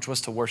love, which was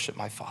to worship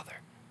my Father?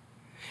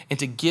 And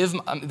to give,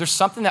 there's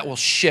something that will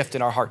shift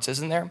in our hearts,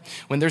 isn't there?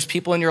 When there's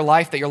people in your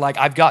life that you're like,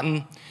 I've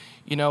gotten,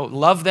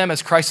 love them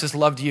as Christ has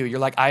loved you. You're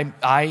like,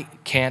 I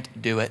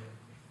can't do it.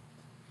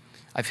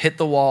 I've hit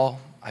the wall.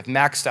 I've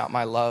maxed out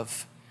my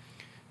love.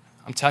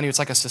 I'm telling you, it's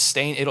like a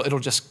sustain. It'll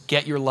just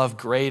get your love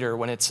greater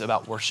when it's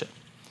about worship.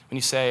 When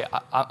you say,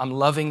 I'm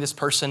loving this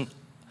person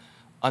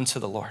unto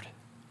the Lord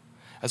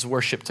as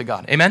worship to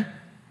God. Amen?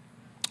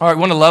 All right,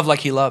 we want to love like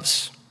he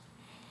loves.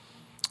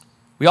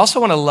 We also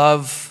want to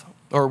love,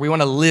 or we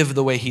want to live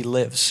the way he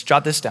lives.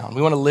 Jot this down.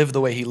 We want to live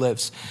the way he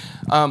lives.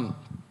 You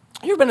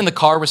ever been in the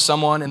car with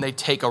someone and they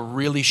take a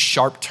really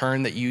sharp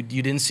turn that you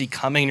didn't see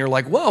coming and you're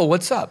like, whoa,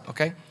 what's up?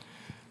 Okay?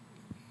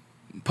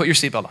 Put your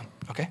seatbelt on,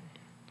 okay?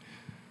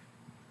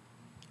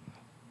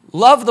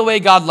 Love the way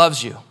God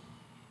loves you.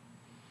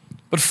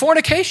 But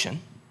fornication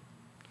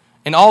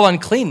and all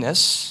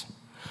uncleanness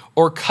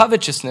or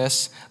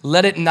covetousness,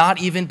 let it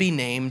not even be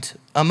named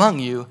among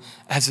you,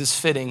 as is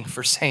fitting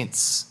for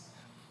saints.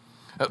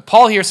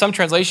 Paul here, some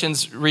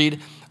translations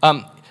read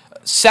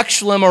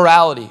sexual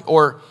immorality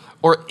or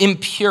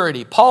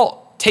impurity.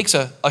 Paul takes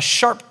a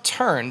sharp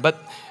turn, but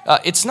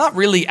it's not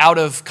really out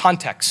of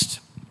context,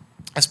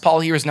 as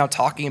Paul here is now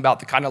talking about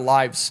the kind of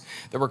lives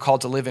that we're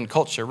called to live in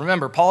culture.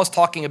 Remember, Paul is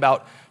talking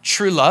about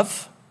true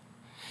love,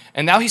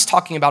 and now he's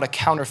talking about a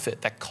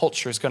counterfeit that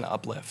culture is going to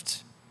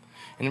uplift.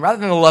 And rather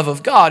than the love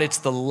of God, it's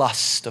the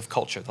lust of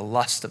culture, the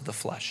lust of the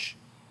flesh.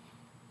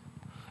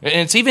 And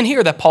it's even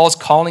here that Paul is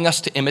calling us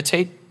to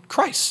imitate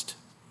Christ.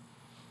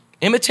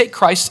 Imitate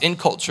Christ in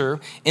culture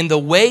in the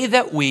way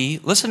that we,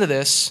 listen to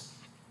this,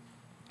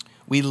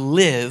 we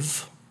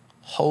live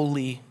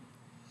holy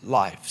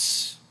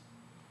lives.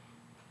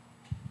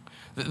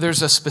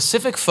 There's a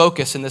specific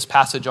focus in this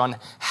passage on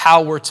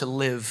how we're to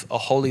live a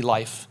holy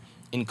life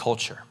in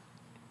culture.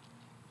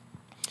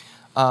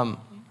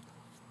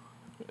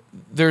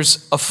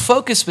 There's a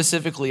focus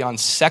specifically on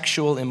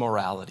sexual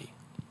immorality.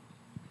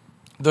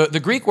 The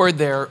Greek word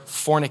there,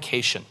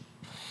 fornication,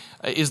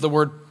 is the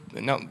word,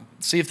 now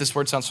see if this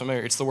word sounds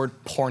familiar, it's the word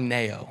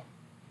porneo.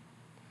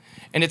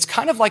 And it's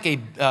kind of like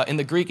in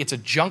the Greek, it's a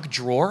junk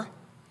drawer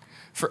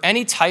for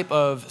any type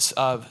of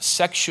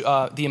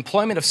the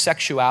employment of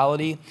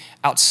sexuality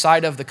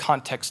outside of the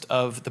context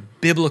of the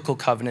biblical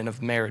covenant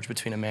of marriage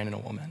between a man and a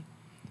woman.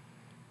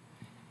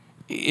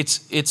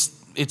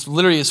 It's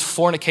literally is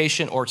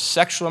fornication or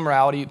sexual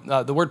immorality.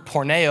 The word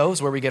porneo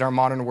is where we get our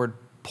modern word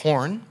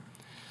porn.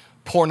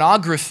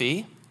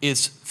 Pornography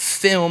is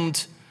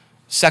filmed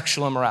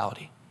sexual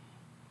immorality.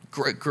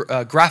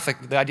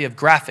 Graphic, the idea of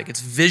graphic, it's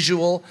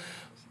visual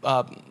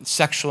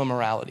sexual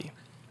immorality.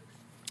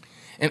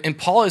 And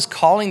Paul is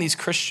calling these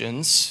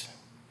Christians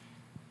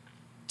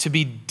to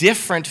be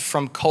different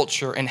from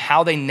culture and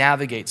how they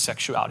navigate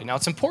sexuality. Now,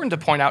 it's important to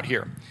point out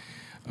here,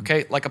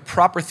 okay, like a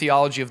proper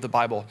theology of the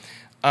Bible.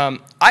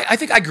 I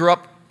think I grew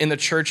up in the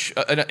church,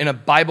 in a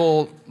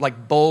Bible,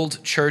 like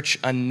bold church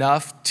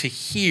enough to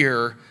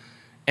hear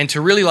and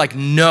to really like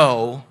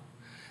know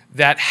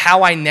that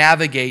how I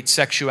navigate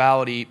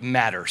sexuality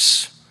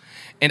matters.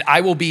 And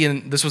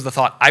this was the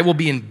thought, I will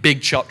be in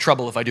big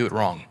trouble if I do it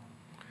wrong.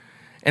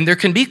 And there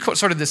can be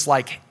sort of this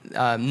like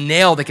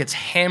nail that gets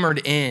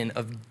hammered in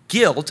of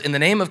guilt in the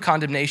name of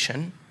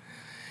condemnation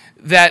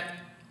that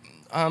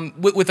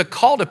with a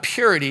call to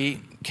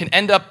purity can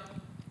end up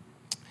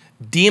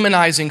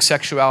demonizing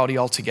sexuality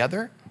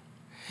altogether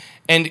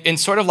and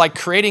sort of like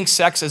creating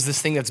sex as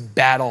this thing that's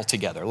bad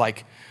altogether.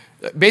 Like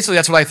basically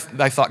that's what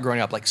I thought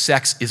growing up, like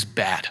sex is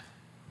bad.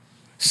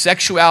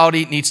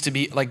 Sexuality needs to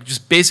be like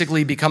just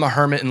basically become a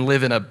hermit and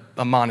live in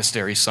a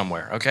monastery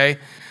somewhere, okay?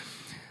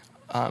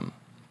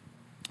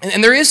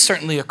 And there is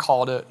certainly a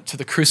call to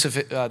the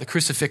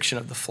crucifixion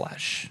of the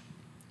flesh.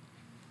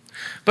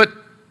 But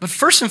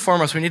first and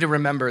foremost, we need to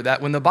remember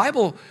that when the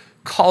Bible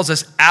calls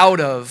us out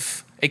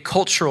of a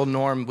cultural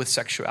norm with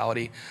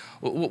sexuality,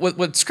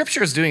 what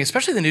Scripture is doing,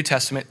 especially the New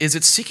Testament, is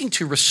it's seeking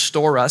to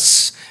restore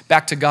us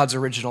back to God's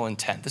original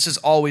intent. This is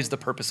always the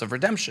purpose of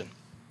redemption,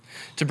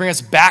 to bring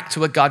us back to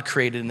what God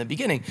created in the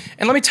beginning.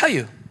 And let me tell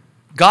you,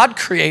 God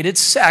created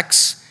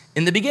sex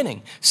in the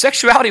beginning.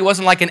 Sexuality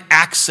wasn't like an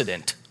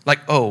accident. Like,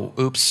 oh,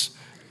 oops,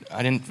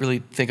 I didn't really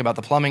think about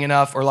the plumbing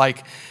enough. Or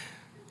like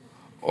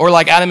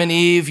Adam and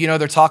Eve,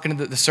 they're talking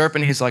to the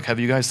serpent. He's like, have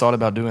you guys thought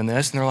about doing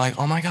this? And they're like,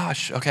 oh my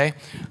gosh, okay.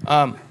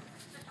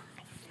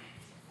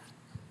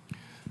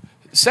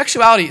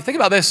 Sexuality, think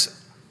about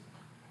this.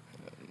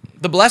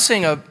 The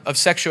blessing of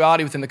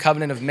sexuality within the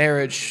covenant of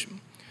marriage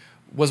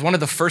was one of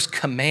the first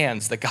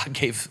commands that God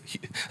gave.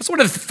 That's one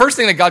of the first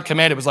thing that God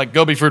commanded was like,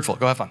 go be fruitful,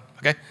 go have fun,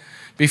 okay?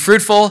 Be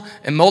fruitful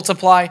and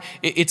multiply.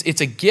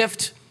 It's a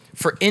gift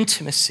for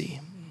intimacy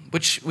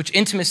which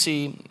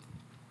intimacy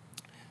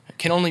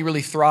can only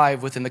really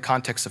thrive within the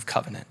context of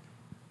covenant,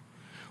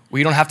 where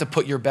you don't have to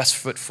put your best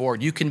foot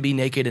forward. You can be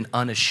naked and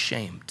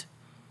unashamed.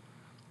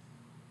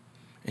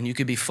 And you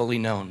could be fully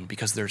known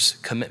because there's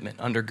commitment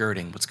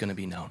undergirding what's going to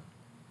be known.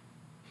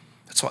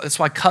 That's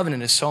why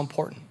covenant is so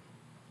important.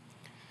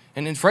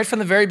 And right from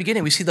the very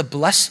beginning, we see the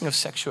blessing of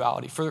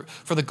sexuality for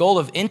the goal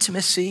of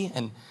intimacy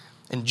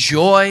and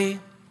joy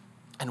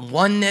and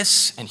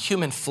oneness and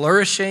human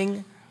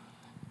flourishing.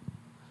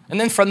 And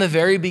then from the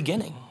very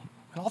beginning,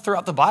 and all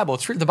throughout the Bible,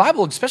 the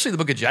Bible, especially the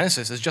book of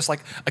Genesis, is just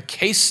like a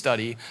case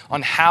study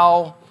on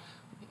how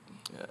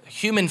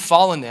human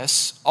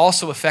fallenness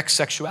also affects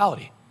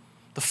sexuality,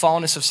 the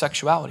fallenness of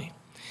sexuality.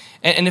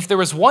 And if there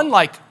was one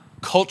like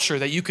culture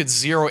that you could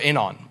zero in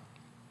on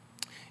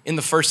in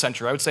the first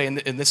century, I would say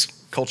in this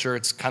culture,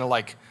 it's kind of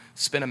like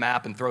spin a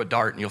map and throw a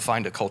dart and you'll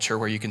find a culture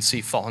where you can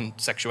see fallen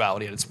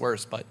sexuality at its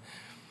worst. But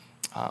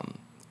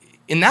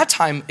in that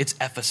time, it's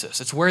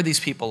Ephesus. It's where these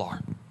people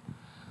are.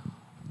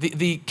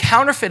 The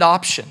counterfeit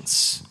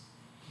options,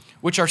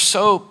 which are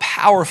so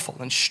powerful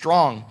and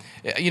strong,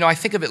 I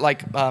think of it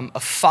like a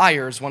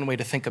fire is one way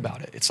to think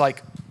about it. It's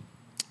like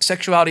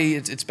sexuality,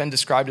 it's been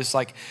described as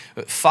like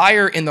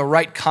fire in the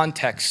right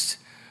context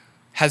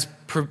has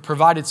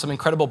provided some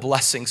incredible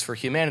blessings for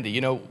humanity.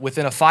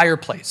 Within a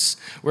fireplace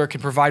where it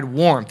can provide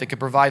warmth, it can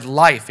provide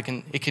life,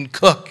 it can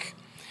cook.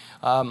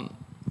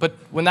 But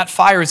when that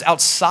fire is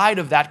outside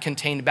of that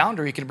contained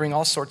boundary, it can bring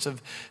all sorts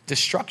of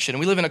destruction. And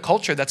we live in a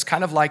culture that's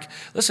kind of like,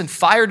 listen,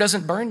 fire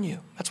doesn't burn you.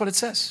 That's what it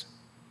says.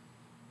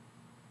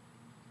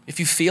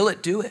 If you feel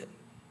it, do it.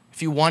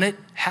 If you want it,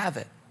 have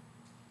it.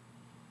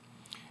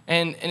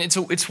 And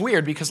it's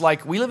weird because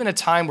like we live in a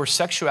time where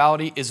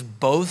sexuality is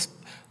both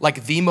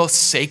like the most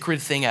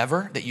sacred thing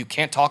ever that you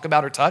can't talk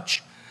about or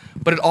touch,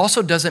 but it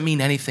also doesn't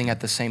mean anything at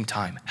the same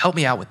time. Help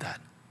me out with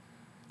that.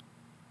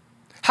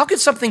 How could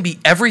something be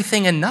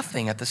everything and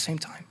nothing at the same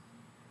time?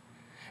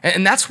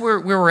 And that's where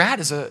we're at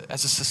as a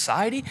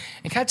society.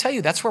 And can I tell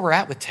you, that's where we're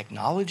at with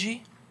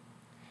technology.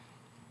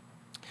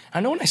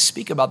 I know when I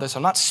speak about this,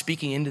 I'm not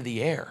speaking into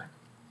the air.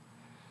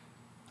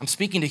 I'm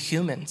speaking to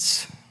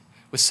humans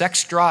with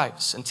sex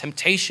drives and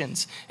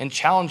temptations and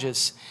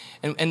challenges.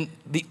 And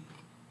the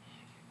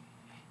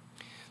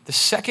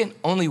second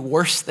only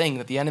worst thing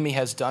that the enemy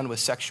has done with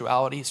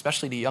sexuality,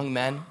 especially to young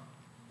men,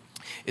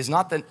 is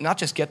not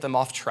just get them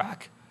off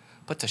track,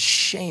 but to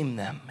shame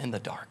them in the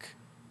dark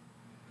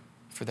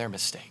for their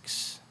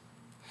mistakes,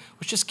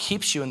 which just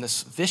keeps you in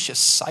this vicious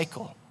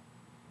cycle.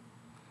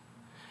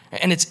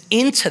 And it's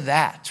into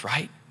that,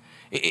 right?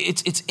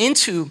 It's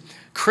into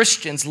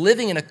Christians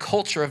living in a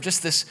culture of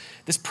just this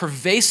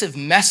pervasive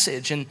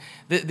message and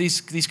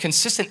these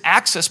consistent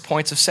access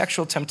points of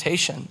sexual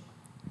temptation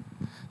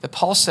that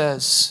Paul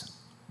says,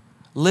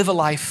 live a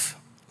life,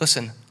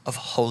 listen, of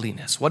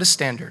holiness. What is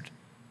standard?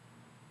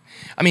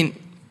 I mean,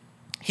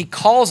 he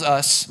calls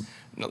us,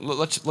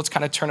 let's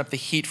kind of turn up the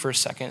heat for a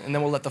second, and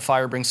then we'll let the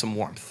fire bring some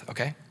warmth,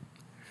 okay?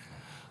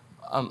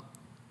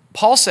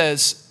 Paul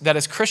says that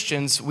as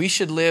Christians, we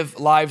should live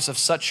lives of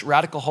such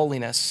radical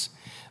holiness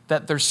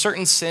that there's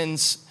certain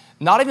sins,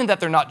 not even that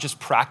they're not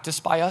just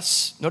practiced by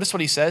us. Notice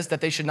what he says,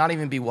 that they should not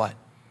even be what?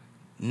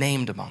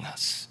 Named among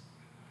us,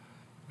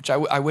 which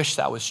I wish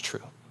that was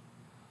true.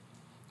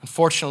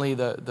 Unfortunately,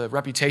 the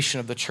reputation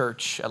of the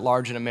church at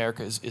large in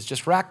America is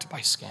just racked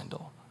by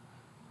scandal.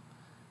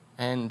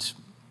 And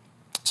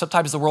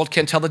sometimes the world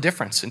can't tell the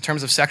difference in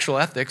terms of sexual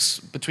ethics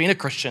between a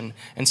Christian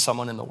and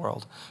someone in the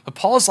world. But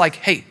Paul is like,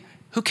 hey,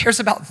 who cares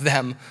about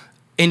them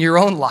in your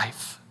own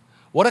life?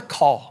 What a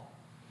call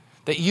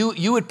that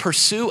you would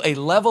pursue a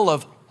level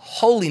of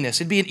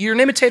holiness. You're an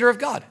imitator of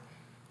God.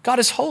 God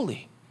is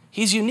holy.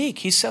 He's unique.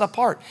 He's set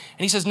apart.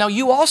 And he says, now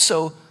you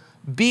also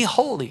be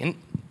holy. And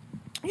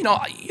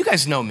you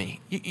guys know me.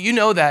 You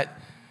know that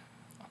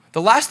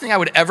the last thing I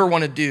would ever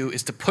want to do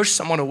is to push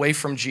someone away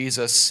from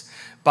Jesus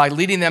by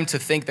leading them to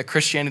think that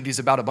Christianity is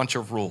about a bunch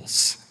of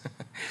rules.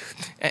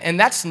 And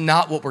that's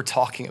not what we're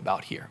talking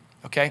about here,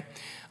 okay?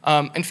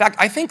 In fact,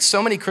 I think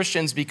so many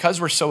Christians,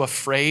 because we're so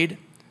afraid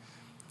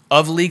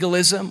of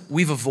legalism,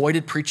 we've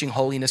avoided preaching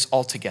holiness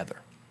altogether.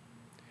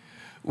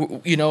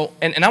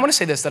 And I want to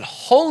say this, that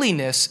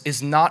holiness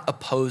is not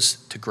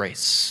opposed to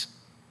grace.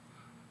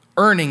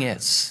 Earning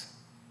is.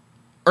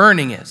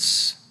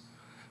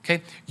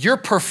 Okay? Your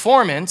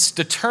performance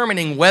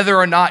determining whether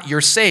or not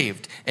you're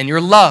saved and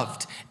you're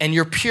loved and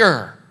you're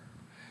pure,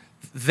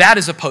 that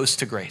is opposed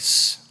to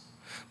grace.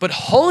 But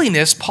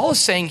holiness, Paul is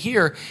saying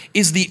here,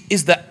 is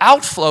the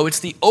outflow, it's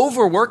the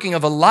overworking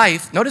of a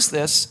life, notice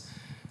this,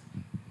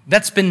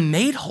 that's been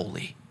made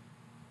holy.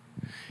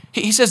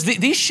 He says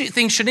these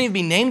things shouldn't even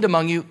be named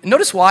among you.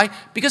 Notice why?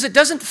 Because it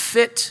doesn't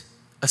fit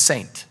a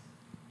saint.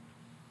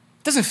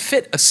 It doesn't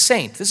fit a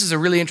saint. This is a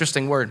really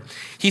interesting word.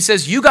 He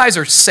says, you guys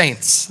are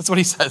saints. That's what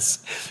he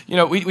says. You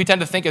know, we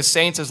tend to think of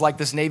saints as like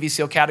this Navy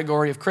SEAL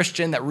category of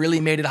Christian that really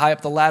made it high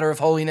up the ladder of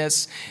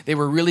holiness. They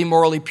were really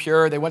morally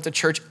pure. They went to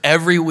church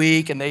every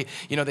week and they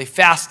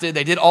fasted.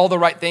 They did all the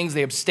right things.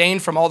 They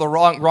abstained from all the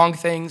wrong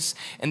things.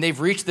 And they've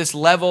reached this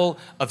level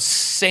of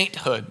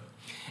sainthood.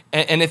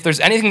 And if there's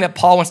anything that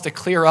Paul wants to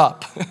clear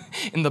up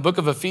in the book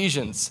of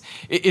Ephesians,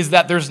 is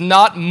that there's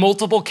not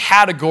multiple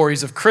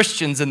categories of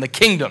Christians in the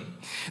kingdom.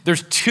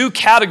 There's two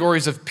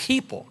categories of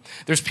people.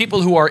 There's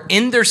people who are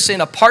in their sin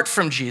apart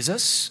from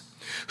Jesus,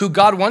 who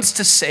God wants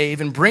to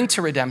save and bring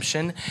to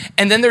redemption.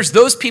 And then there's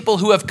those people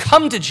who have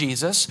come to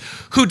Jesus,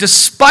 who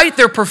despite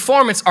their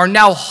performance are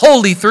now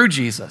holy through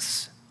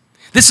Jesus.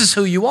 This is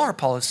who you are,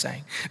 Paul is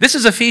saying. This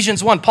is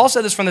Ephesians 1. Paul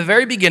said this from the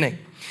very beginning.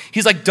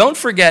 He's like, don't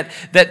forget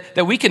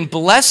that we can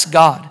bless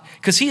God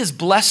because he has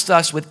blessed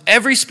us with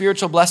every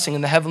spiritual blessing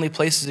in the heavenly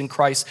places in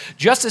Christ,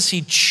 just as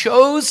he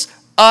chose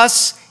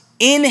us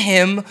in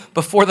him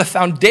before the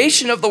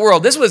foundation of the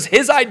world. This was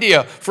his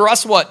idea for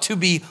us what? To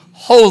be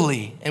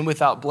holy and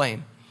without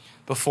blame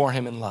before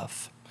him in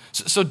love.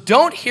 So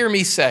don't hear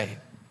me say,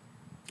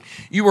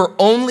 you are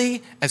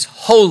only as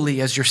holy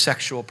as your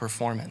sexual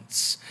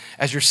performance,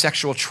 as your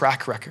sexual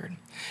track record,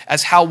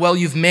 as how well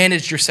you've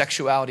managed your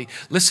sexuality.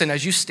 Listen,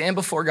 as you stand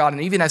before God,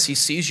 and even as he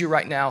sees you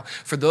right now,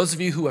 for those of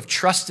you who have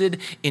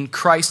trusted in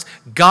Christ,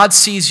 God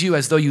sees you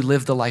as though you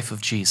live the life of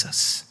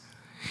Jesus.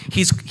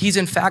 He's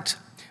in fact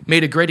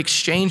made a great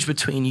exchange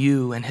between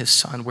you and his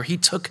son, where he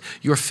took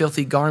your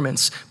filthy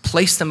garments,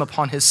 placed them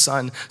upon his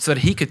son, so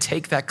that he could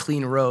take that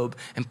clean robe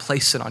and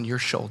place it on your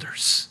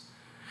shoulders.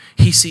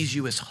 He sees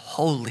you as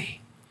holy.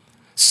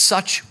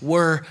 Such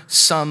were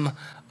some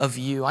of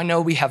you. I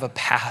know we have a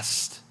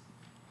past.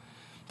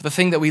 But the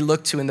thing that we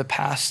look to in the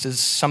past is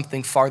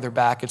something farther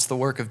back. It's the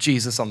work of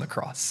Jesus on the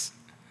cross,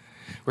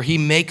 where he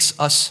makes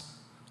us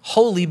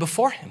holy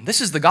before him. This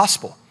is the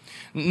gospel.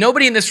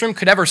 Nobody in this room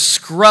could ever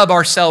scrub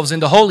ourselves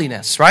into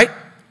holiness, right?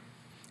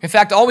 In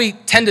fact, all we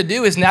tend to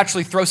do is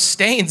naturally throw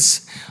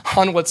stains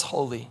on what's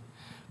holy.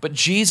 But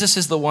Jesus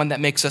is the one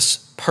that makes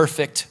us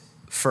perfect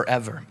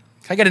forever.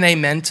 Can I get an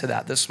amen to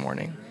that this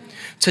morning?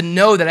 To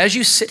know that as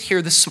you sit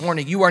here this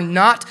morning, you are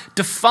not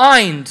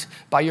defined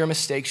by your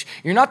mistakes.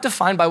 You're not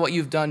defined by what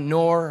you've done,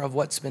 nor of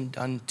what's been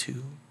done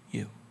to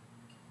you.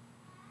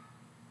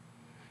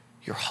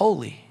 You're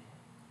holy.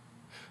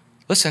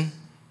 Listen.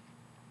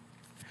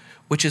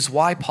 Which is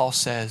why Paul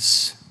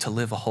says to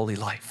live a holy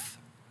life.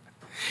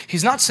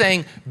 He's not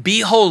saying be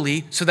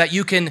holy so that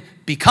you can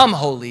become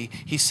holy.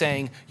 He's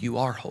saying you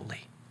are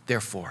holy,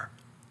 therefore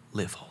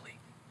live holy.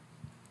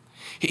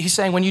 He's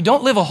saying when you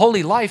don't live a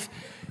holy life,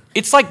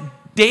 it's like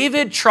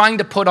David trying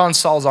to put on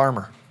Saul's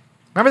armor.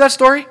 Remember that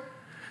story?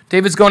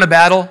 David's going to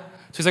battle.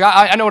 So he's like,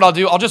 I know what I'll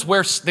do. I'll just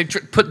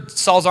put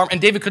Saul's armor, and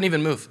David couldn't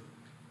even move.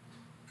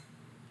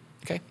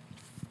 Okay?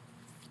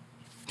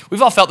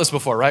 We've all felt this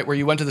before, right? Where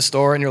you went to the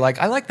store and you're like,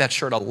 I like that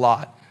shirt a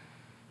lot.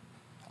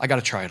 I got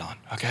to try it on,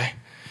 okay?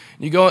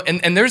 You go,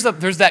 and there's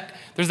that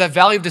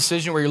valley of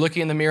decision where you're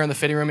looking in the mirror in the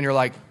fitting room and you're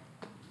like,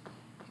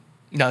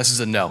 no, this is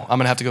a no. I'm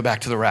going to have to go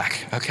back to the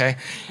rack, okay?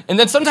 And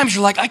then sometimes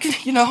you're like, I can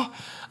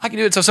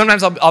do it. So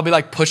sometimes I'll be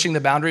like pushing the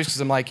boundaries because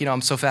I'm like,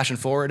 I'm so fashion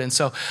forward. And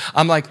so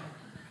I'm like,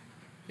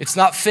 it's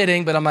not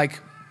fitting, but I'm like,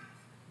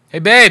 hey,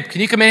 babe,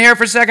 can you come in here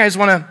for a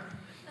second?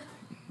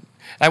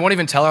 I won't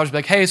even tell her. I'll just be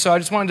like, hey, so I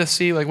just wanted to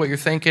see like what you're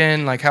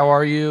thinking, like how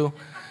are you?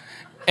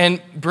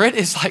 And Britt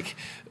is like,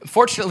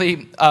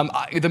 fortunately,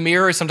 the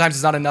mirror sometimes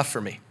is not enough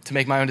for me to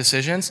make my own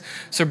decisions.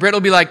 So Britt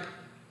will be like,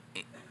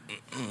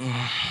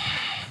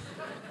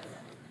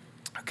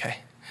 okay,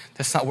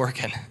 that's not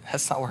working.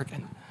 That's not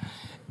working.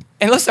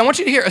 And listen, I want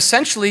you to hear,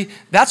 essentially,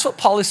 that's what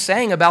Paul is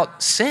saying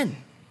about sin.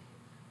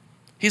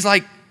 He's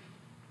like,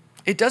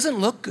 it doesn't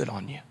look good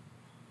on you.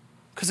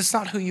 Because it's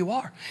not who you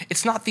are.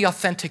 It's not the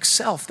authentic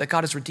self that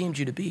God has redeemed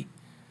you to be.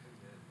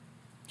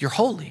 You're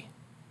holy.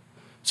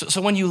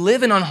 So when you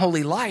live an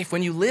unholy life,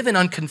 when you live in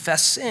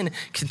unconfessed sin,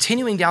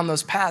 continuing down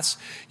those paths,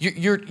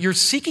 you're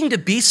seeking to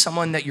be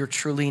someone that you're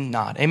truly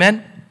not.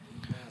 Amen?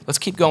 Let's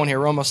keep going here.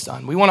 We're almost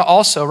done. We want to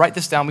also, write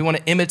this down, we want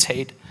to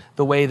imitate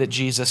the way that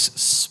Jesus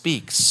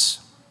speaks.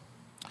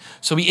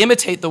 So we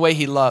imitate the way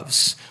he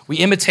loves. We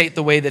imitate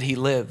the way that he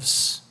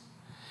lives.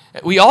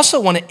 We also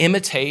want to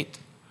imitate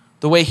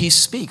the way he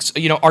speaks.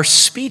 Our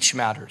speech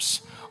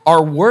matters.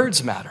 Our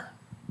words matter.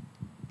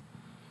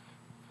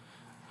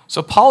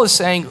 So Paul is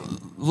saying,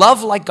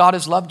 love like God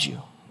has loved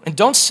you. And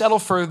don't settle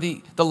for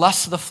the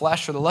lust of the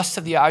flesh or the lust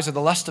of the eyes or the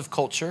lust of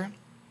culture.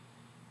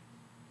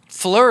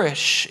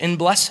 Flourish in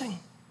blessing.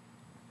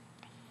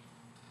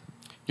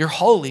 You're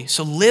holy,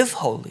 so live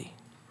holy.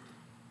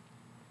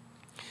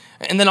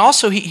 And then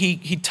also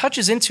he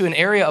touches into an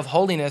area of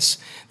holiness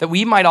that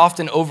we might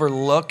often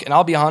overlook. And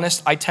I'll be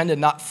honest, I tend to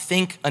not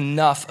think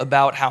enough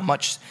about how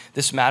much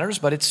this matters,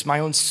 but it's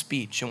my own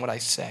speech and what I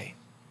say.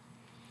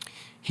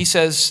 He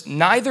says,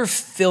 neither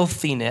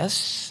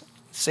filthiness,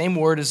 same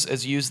word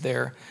as used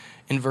there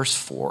in verse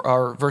 3,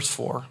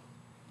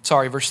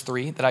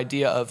 that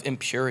idea of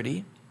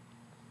impurity,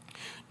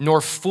 nor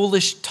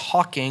foolish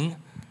talking,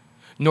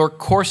 nor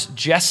coarse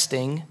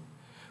jesting,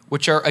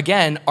 which are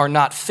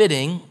not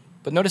fitting.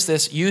 But notice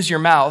this, use your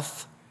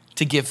mouth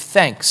to give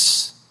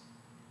thanks.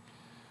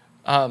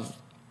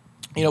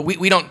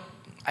 We don't,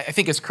 I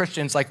think as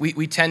Christians, like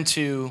we tend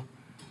to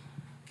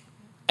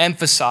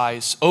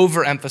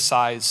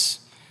overemphasize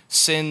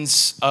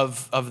sins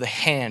of the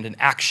hand and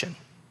action.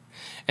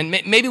 And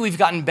maybe we've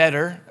gotten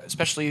better,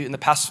 especially in the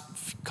past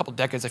couple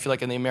decades. I feel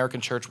like in the American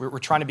church, we're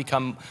trying to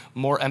become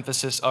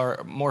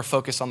more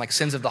focused on like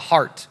sins of the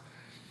heart.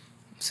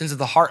 Sins of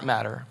the heart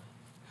matter.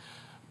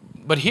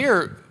 But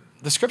here,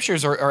 the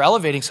scriptures are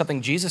elevating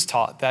something Jesus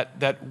taught,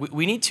 that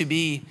we need to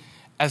be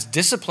as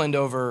disciplined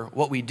over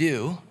what we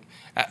do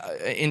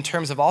in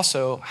terms of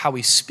also how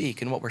we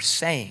speak and what we're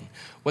saying,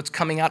 what's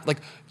coming out. Like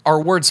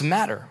our words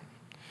matter.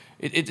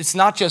 It's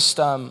not just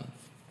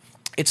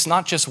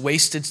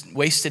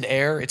wasted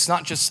air. It's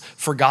not just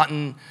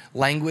forgotten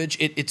language.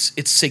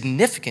 It's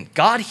significant.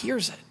 God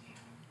hears it,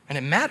 and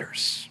it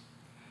matters.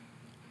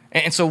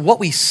 And so what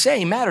we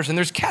say matters, and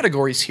there's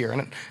categories here.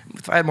 And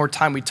if I had more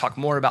time, we'd talk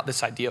more about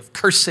this idea of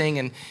cursing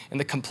and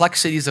the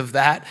complexities of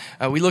that.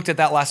 We looked at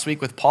that last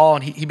week with Paul,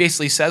 and he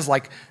basically says,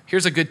 like,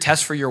 here's a good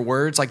test for your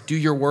words. Like, do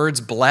your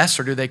words bless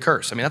or do they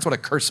curse? I mean, that's what a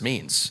curse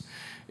means,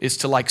 is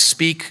to, like,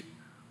 speak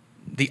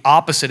the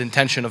opposite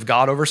intention of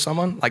God over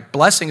someone. Like,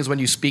 blessing is when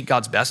you speak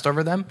God's best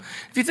over them.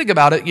 If you think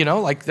about it,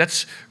 like,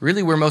 that's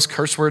really where most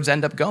curse words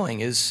end up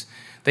going, is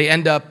they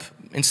end up,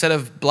 instead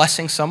of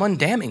blessing someone,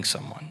 damning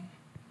someone.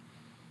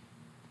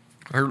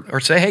 Or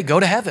say, hey, go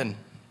to heaven.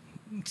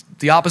 It's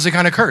the opposite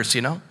kind of curse,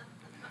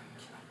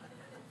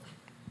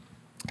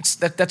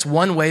 That's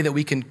one way that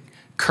we can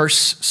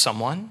curse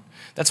someone.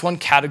 That's one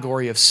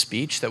category of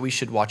speech that we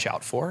should watch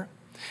out for.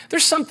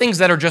 There's some things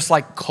that are just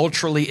like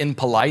culturally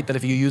impolite that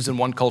if you use in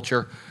one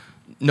culture,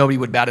 nobody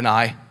would bat an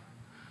eye.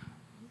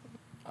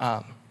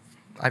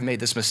 I've made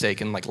this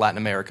mistake in like Latin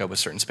America with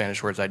certain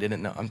Spanish words I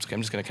didn't know. I'm just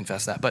going to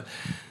confess that.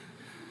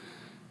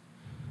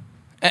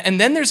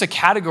 And then there's a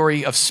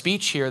category of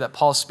speech here that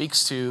Paul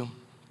speaks to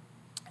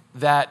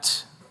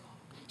that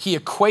he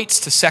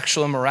equates to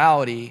sexual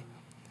immorality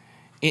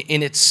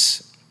in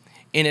its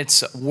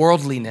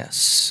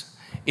worldliness.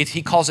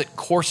 He calls it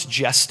coarse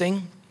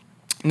jesting.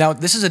 Now,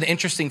 this is an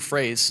interesting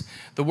phrase.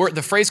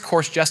 The phrase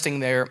coarse jesting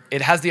there,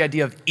 it has the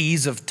idea of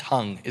ease of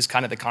tongue is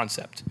kind of the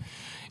concept.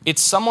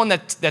 It's someone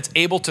that's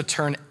able to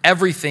turn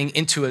everything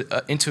into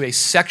a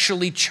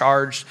sexually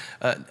charged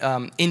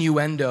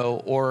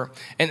innuendo,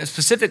 and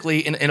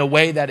specifically in a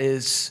way that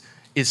is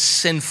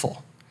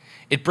sinful.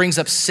 It brings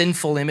up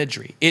sinful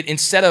imagery.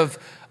 Instead of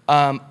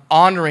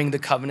honoring the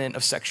covenant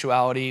of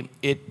sexuality,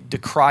 it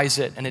decries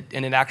it, and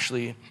it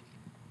actually,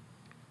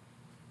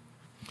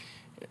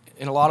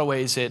 in a lot of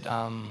ways, it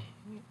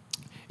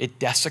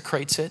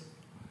desecrates it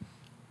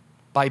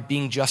by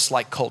being just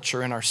like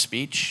culture in our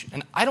speech.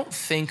 And I don't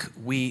think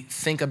we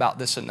think about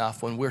this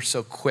enough when we're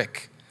so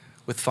quick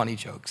with funny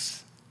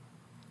jokes.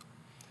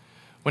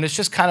 When it's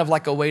just kind of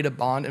like a way to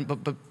bond.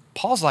 But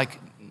Paul's like,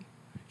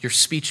 your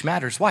speech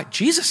matters. Why?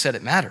 Jesus said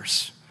it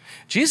matters.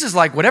 Jesus is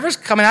like, whatever's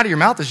coming out of your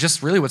mouth is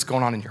just really what's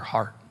going on in your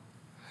heart.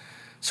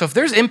 So if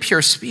there's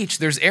impure speech,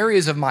 there's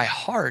areas of my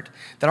heart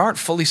that aren't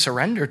fully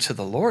surrendered to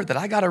the Lord that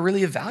I got to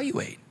really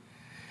evaluate.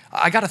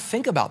 I got to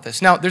think about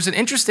this. Now, there's an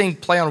interesting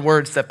play on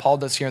words that Paul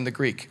does here in the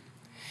Greek.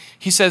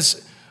 He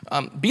says,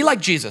 be like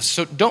Jesus.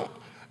 So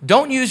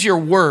don't use your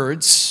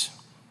words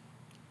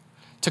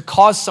to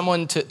cause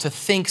someone to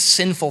think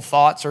sinful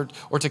thoughts or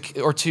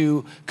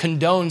to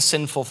condone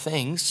sinful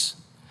things,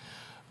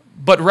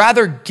 but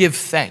rather give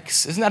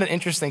thanks. Isn't that an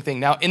interesting thing?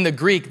 Now, in the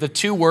Greek, the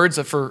two words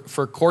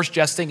for coarse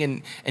jesting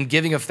and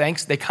giving of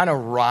thanks, they kind of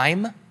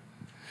rhyme.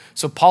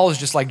 So Paul is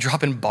just like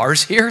dropping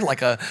bars here,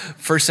 like a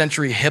first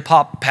century hip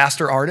hop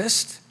pastor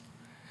artist.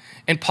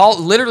 And Paul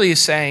literally is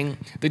saying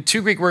the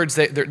two Greek words,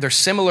 they're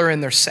similar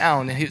in their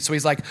sound. And so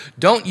he's like,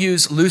 don't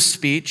use loose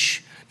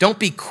speech. Don't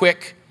be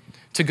quick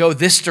to go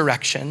this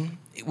direction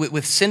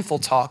with sinful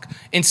talk.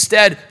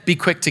 Instead, be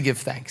quick to give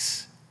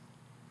thanks.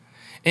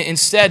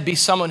 Instead, be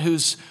someone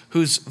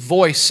whose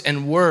voice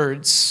and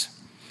words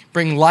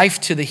bring life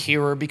to the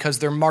hearer because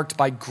they're marked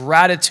by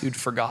gratitude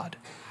for God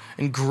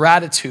and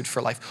gratitude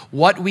for life.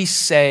 What we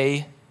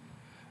say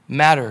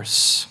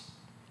matters.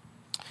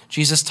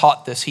 Jesus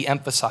taught this. He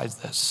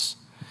emphasized this.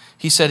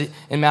 He said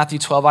in Matthew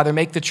 12, either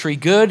make the tree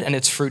good and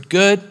its fruit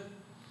good,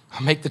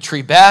 or make the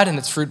tree bad and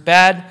its fruit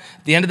bad.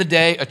 At the end of the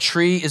day, a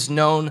tree is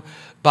known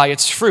by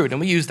its fruit. And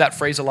we use that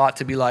phrase a lot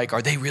to be like,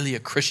 are they really a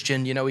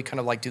Christian? We kind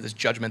of like do this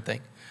judgment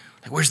thing.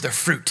 Like, where's their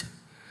fruit?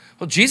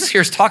 Well, Jesus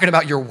here is talking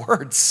about your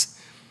words.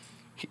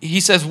 He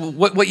says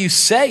what you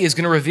say is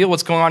going to reveal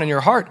what's going on in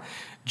your heart.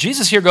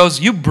 Jesus here goes,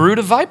 you brood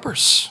of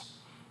vipers.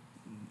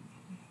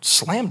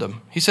 Slammed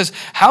him. He says,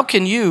 how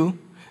can you,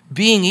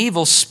 being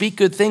evil, speak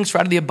good things? For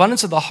out of the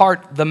abundance of the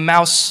heart, the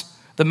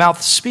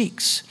mouth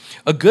speaks.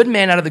 A good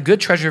man out of the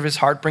good treasure of his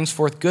heart brings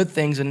forth good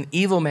things, and an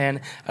evil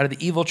man out of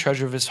the evil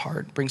treasure of his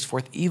heart brings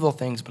forth evil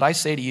things. But I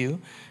say to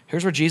you,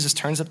 here's where Jesus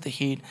turns up the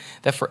heat,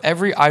 that for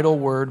every idle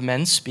word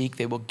men speak,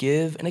 they will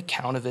give an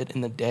account of it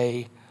in the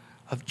day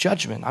of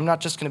judgment. I'm not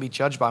just going to be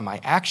judged by my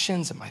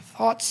actions and my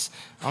thoughts.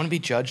 I want to be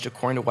judged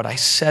according to what I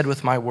said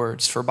with my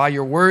words. For by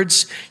your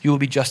words you will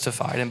be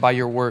justified, and by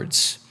your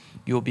words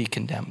you will be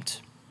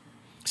condemned.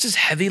 This is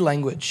heavy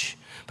language,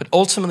 but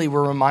ultimately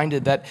we're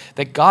reminded that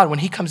God, when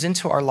he comes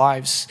into our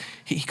lives,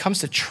 he comes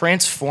to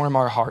transform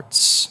our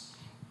hearts.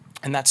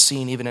 And that's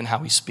seen even in how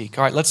we speak.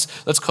 All right, let's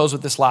close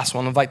with this last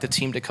one. I'll invite the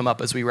team to come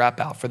up as we wrap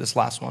out for this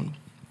last one.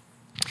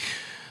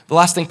 The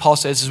last thing Paul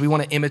says is we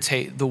want to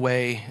imitate the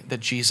way that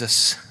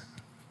Jesus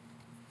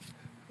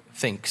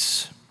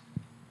thinks.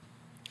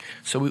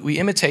 So we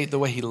imitate the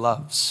way he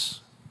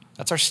loves.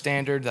 That's our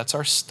standard. That's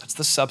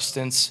the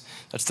substance.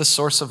 That's the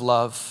source of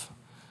love.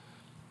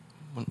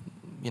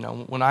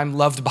 When I'm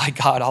loved by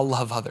God, I'll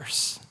love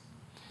others.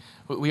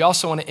 We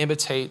also want to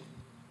imitate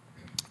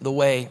the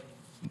way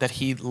that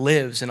he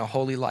lives in a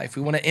holy life.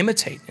 We want to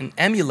imitate and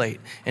emulate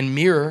and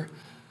mirror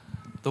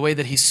the way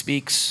that he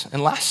speaks.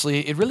 And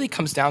lastly, it really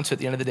comes down to, at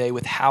the end of the day,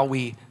 with how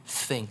we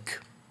think.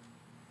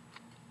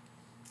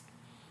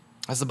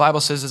 As the Bible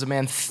says, as a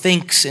man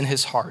thinks in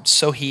his heart,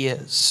 so he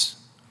is.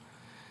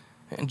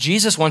 And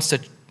Jesus wants to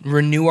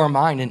renew our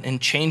mind and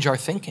change our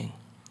thinking.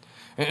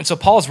 And so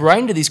Paul's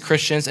writing to these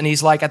Christians, and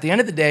he's like, at the end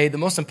of the day, the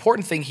most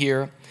important thing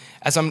here,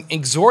 as I'm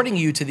exhorting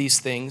you to these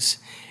things,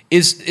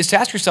 is to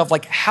ask yourself,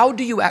 like, how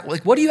do you act?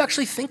 Like, what do you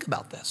actually think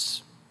about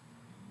this?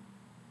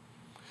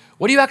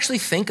 What do you actually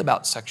think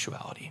about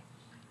sexuality?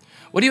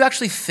 What do you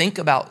actually think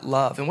about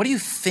love? And what do you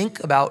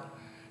think about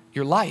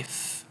your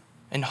life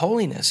and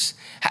holiness?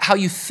 How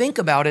you think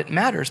about it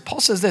matters. Paul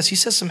says this. He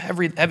says some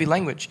heavy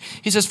language.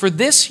 He says, for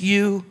this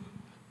you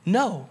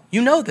know.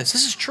 You know this.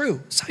 This is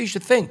true. This is how you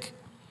should think.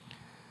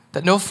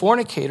 That no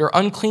fornicator,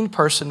 unclean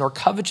person, nor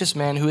covetous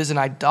man who is an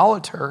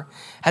idolater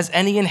has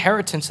any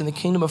inheritance in the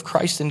kingdom of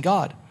Christ and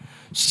God.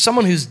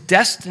 Someone who's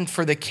destined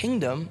for the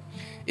kingdom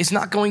is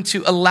not going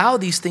to allow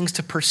these things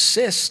to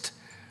persist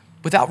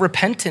without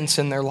repentance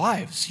in their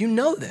lives. You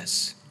know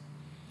this.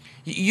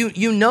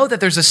 You know that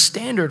there's a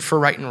standard for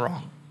right and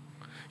wrong.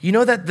 You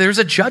know that there's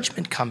a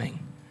judgment coming.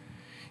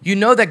 You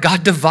know that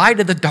God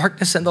divided the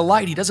darkness and the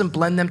light. He doesn't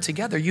blend them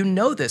together. You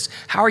know this.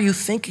 How are you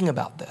thinking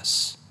about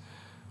this?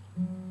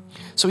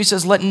 So he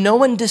says, let no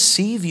one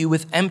deceive you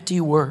with empty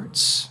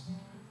words.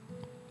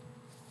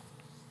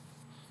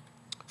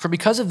 For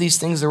because of these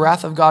things, the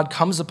wrath of God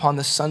comes upon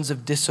the sons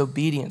of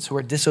disobedience who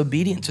are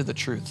disobedient to the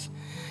truth.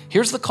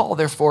 Here's the call,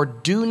 therefore,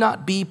 do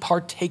not be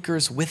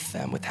partakers with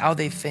them, with how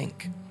they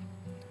think.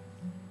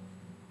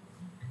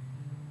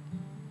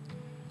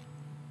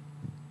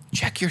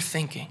 Check your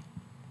thinking.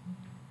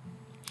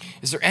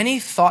 Is there any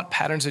thought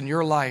patterns in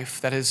your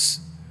life that has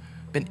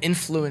been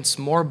influenced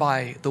more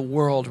by the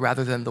world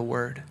rather than the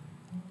word?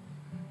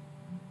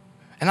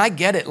 And I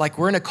get it, like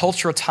we're in a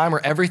cultural time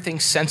where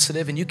everything's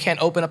sensitive and you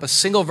can't open up a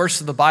single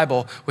verse of the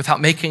Bible without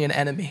making an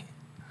enemy.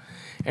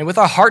 And with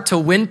our heart to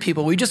win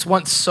people, we just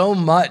want so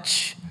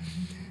much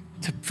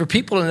for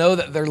people to know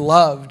that they're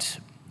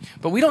loved.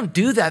 But we don't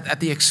do that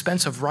at the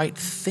expense of right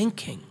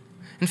thinking.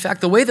 In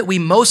fact, the way that we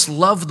most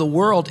love the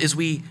world is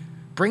we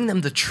bring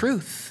them the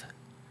truth.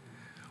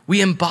 We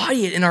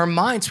embody it in our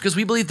minds because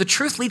we believe the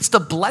truth leads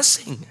to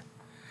blessing.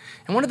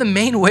 And one of the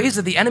main ways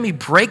that the enemy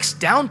breaks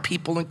down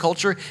people in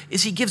culture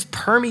is he gives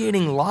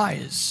permeating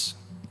lies.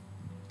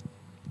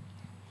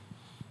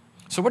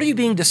 So what are you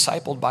being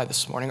discipled by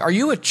this morning? Are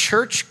you a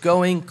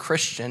church-going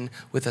Christian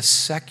with a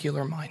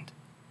secular mind?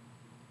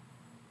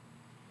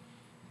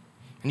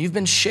 And you've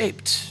been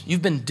shaped,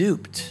 you've been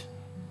duped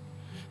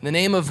in the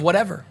name of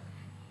whatever.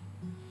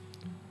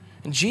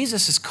 And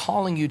Jesus is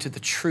calling you to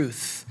the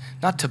truth,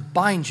 not to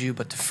bind you,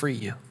 but to free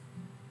you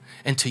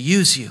and to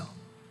use you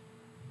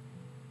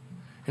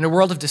in a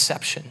world of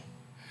deception,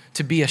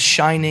 to be a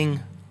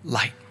shining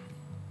light.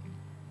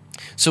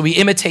 So we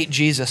imitate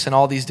Jesus in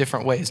all these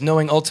different ways,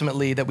 knowing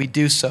ultimately that we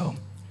do so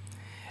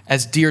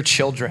as dear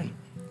children.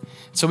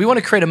 So we want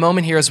to create a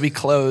moment here as we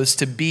close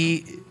to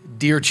be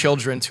dear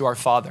children to our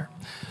Father.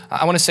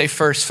 I want to say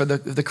first for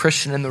the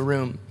Christian in the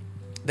room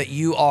that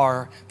you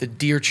are the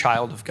dear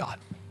child of God.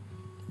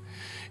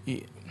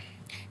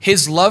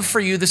 His love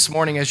for you this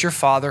morning as your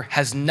Father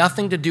has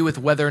nothing to do with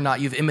whether or not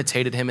you've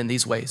imitated him in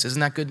these ways. Isn't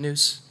that good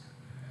news?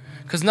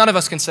 Because none of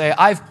us can say,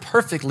 I've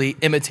perfectly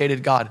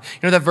imitated God.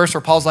 You know that verse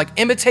where Paul's like,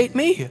 imitate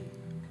me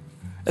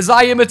as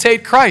I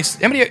imitate Christ.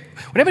 Would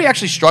anybody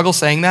actually struggle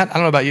saying that? I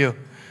don't know about you.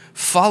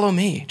 Follow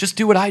me. Just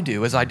do what I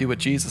do as I do what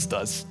Jesus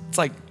does. It's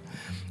like,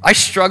 I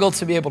struggle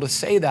to be able to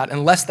say that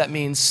unless that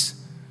means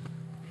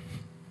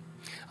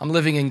I'm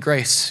living in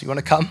grace. You want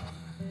to come?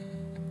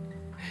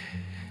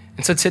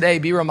 And so today,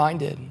 be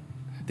reminded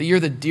that you're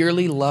the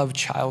dearly loved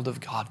child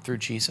of God through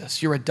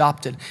Jesus. You're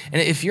adopted.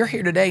 And if you're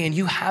here today and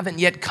you haven't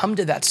yet come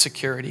to that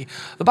security,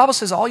 the Bible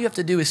says all you have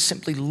to do is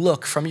simply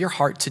look from your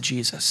heart to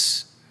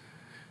Jesus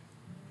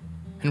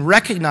and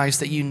recognize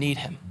that you need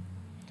him.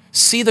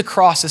 See the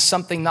cross as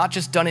something not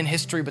just done in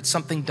history, but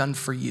something done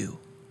for you.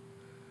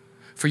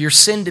 For your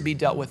sin to be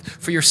dealt with,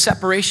 for your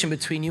separation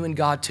between you and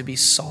God to be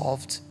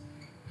solved,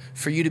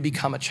 for you to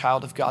become a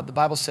child of God. The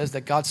Bible says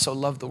that God so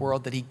loved the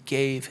world that he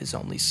gave his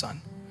only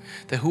son.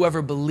 that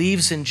whoever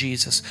believes in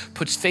Jesus,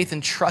 puts faith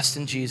and trust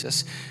in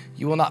Jesus,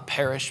 you will not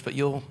perish, but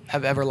you'll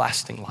have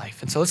everlasting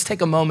life. And so let's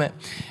take a moment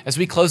as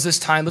we close this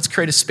time. Let's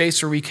create a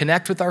space where we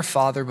connect with our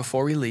Father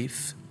before we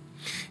leave.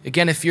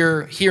 Again, if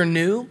you're here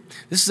new,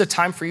 this is a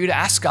time for you to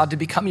ask God to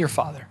become your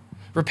Father.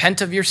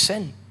 Repent of your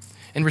sin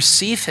and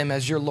receive him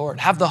as your Lord.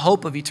 Have the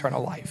hope of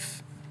eternal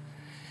life.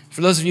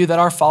 For those of you that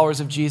are followers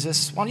of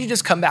Jesus, why don't you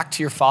just come back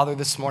to your Father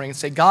this morning and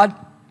say, God,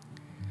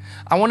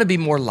 I want to be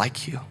more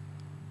like you.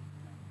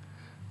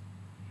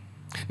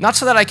 Not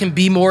so that I can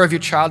be more of your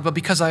child, but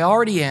because I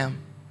already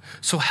am.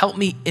 So help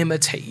me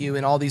imitate you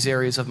in all these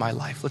areas of my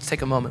life. Let's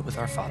take a moment with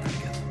our Father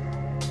together.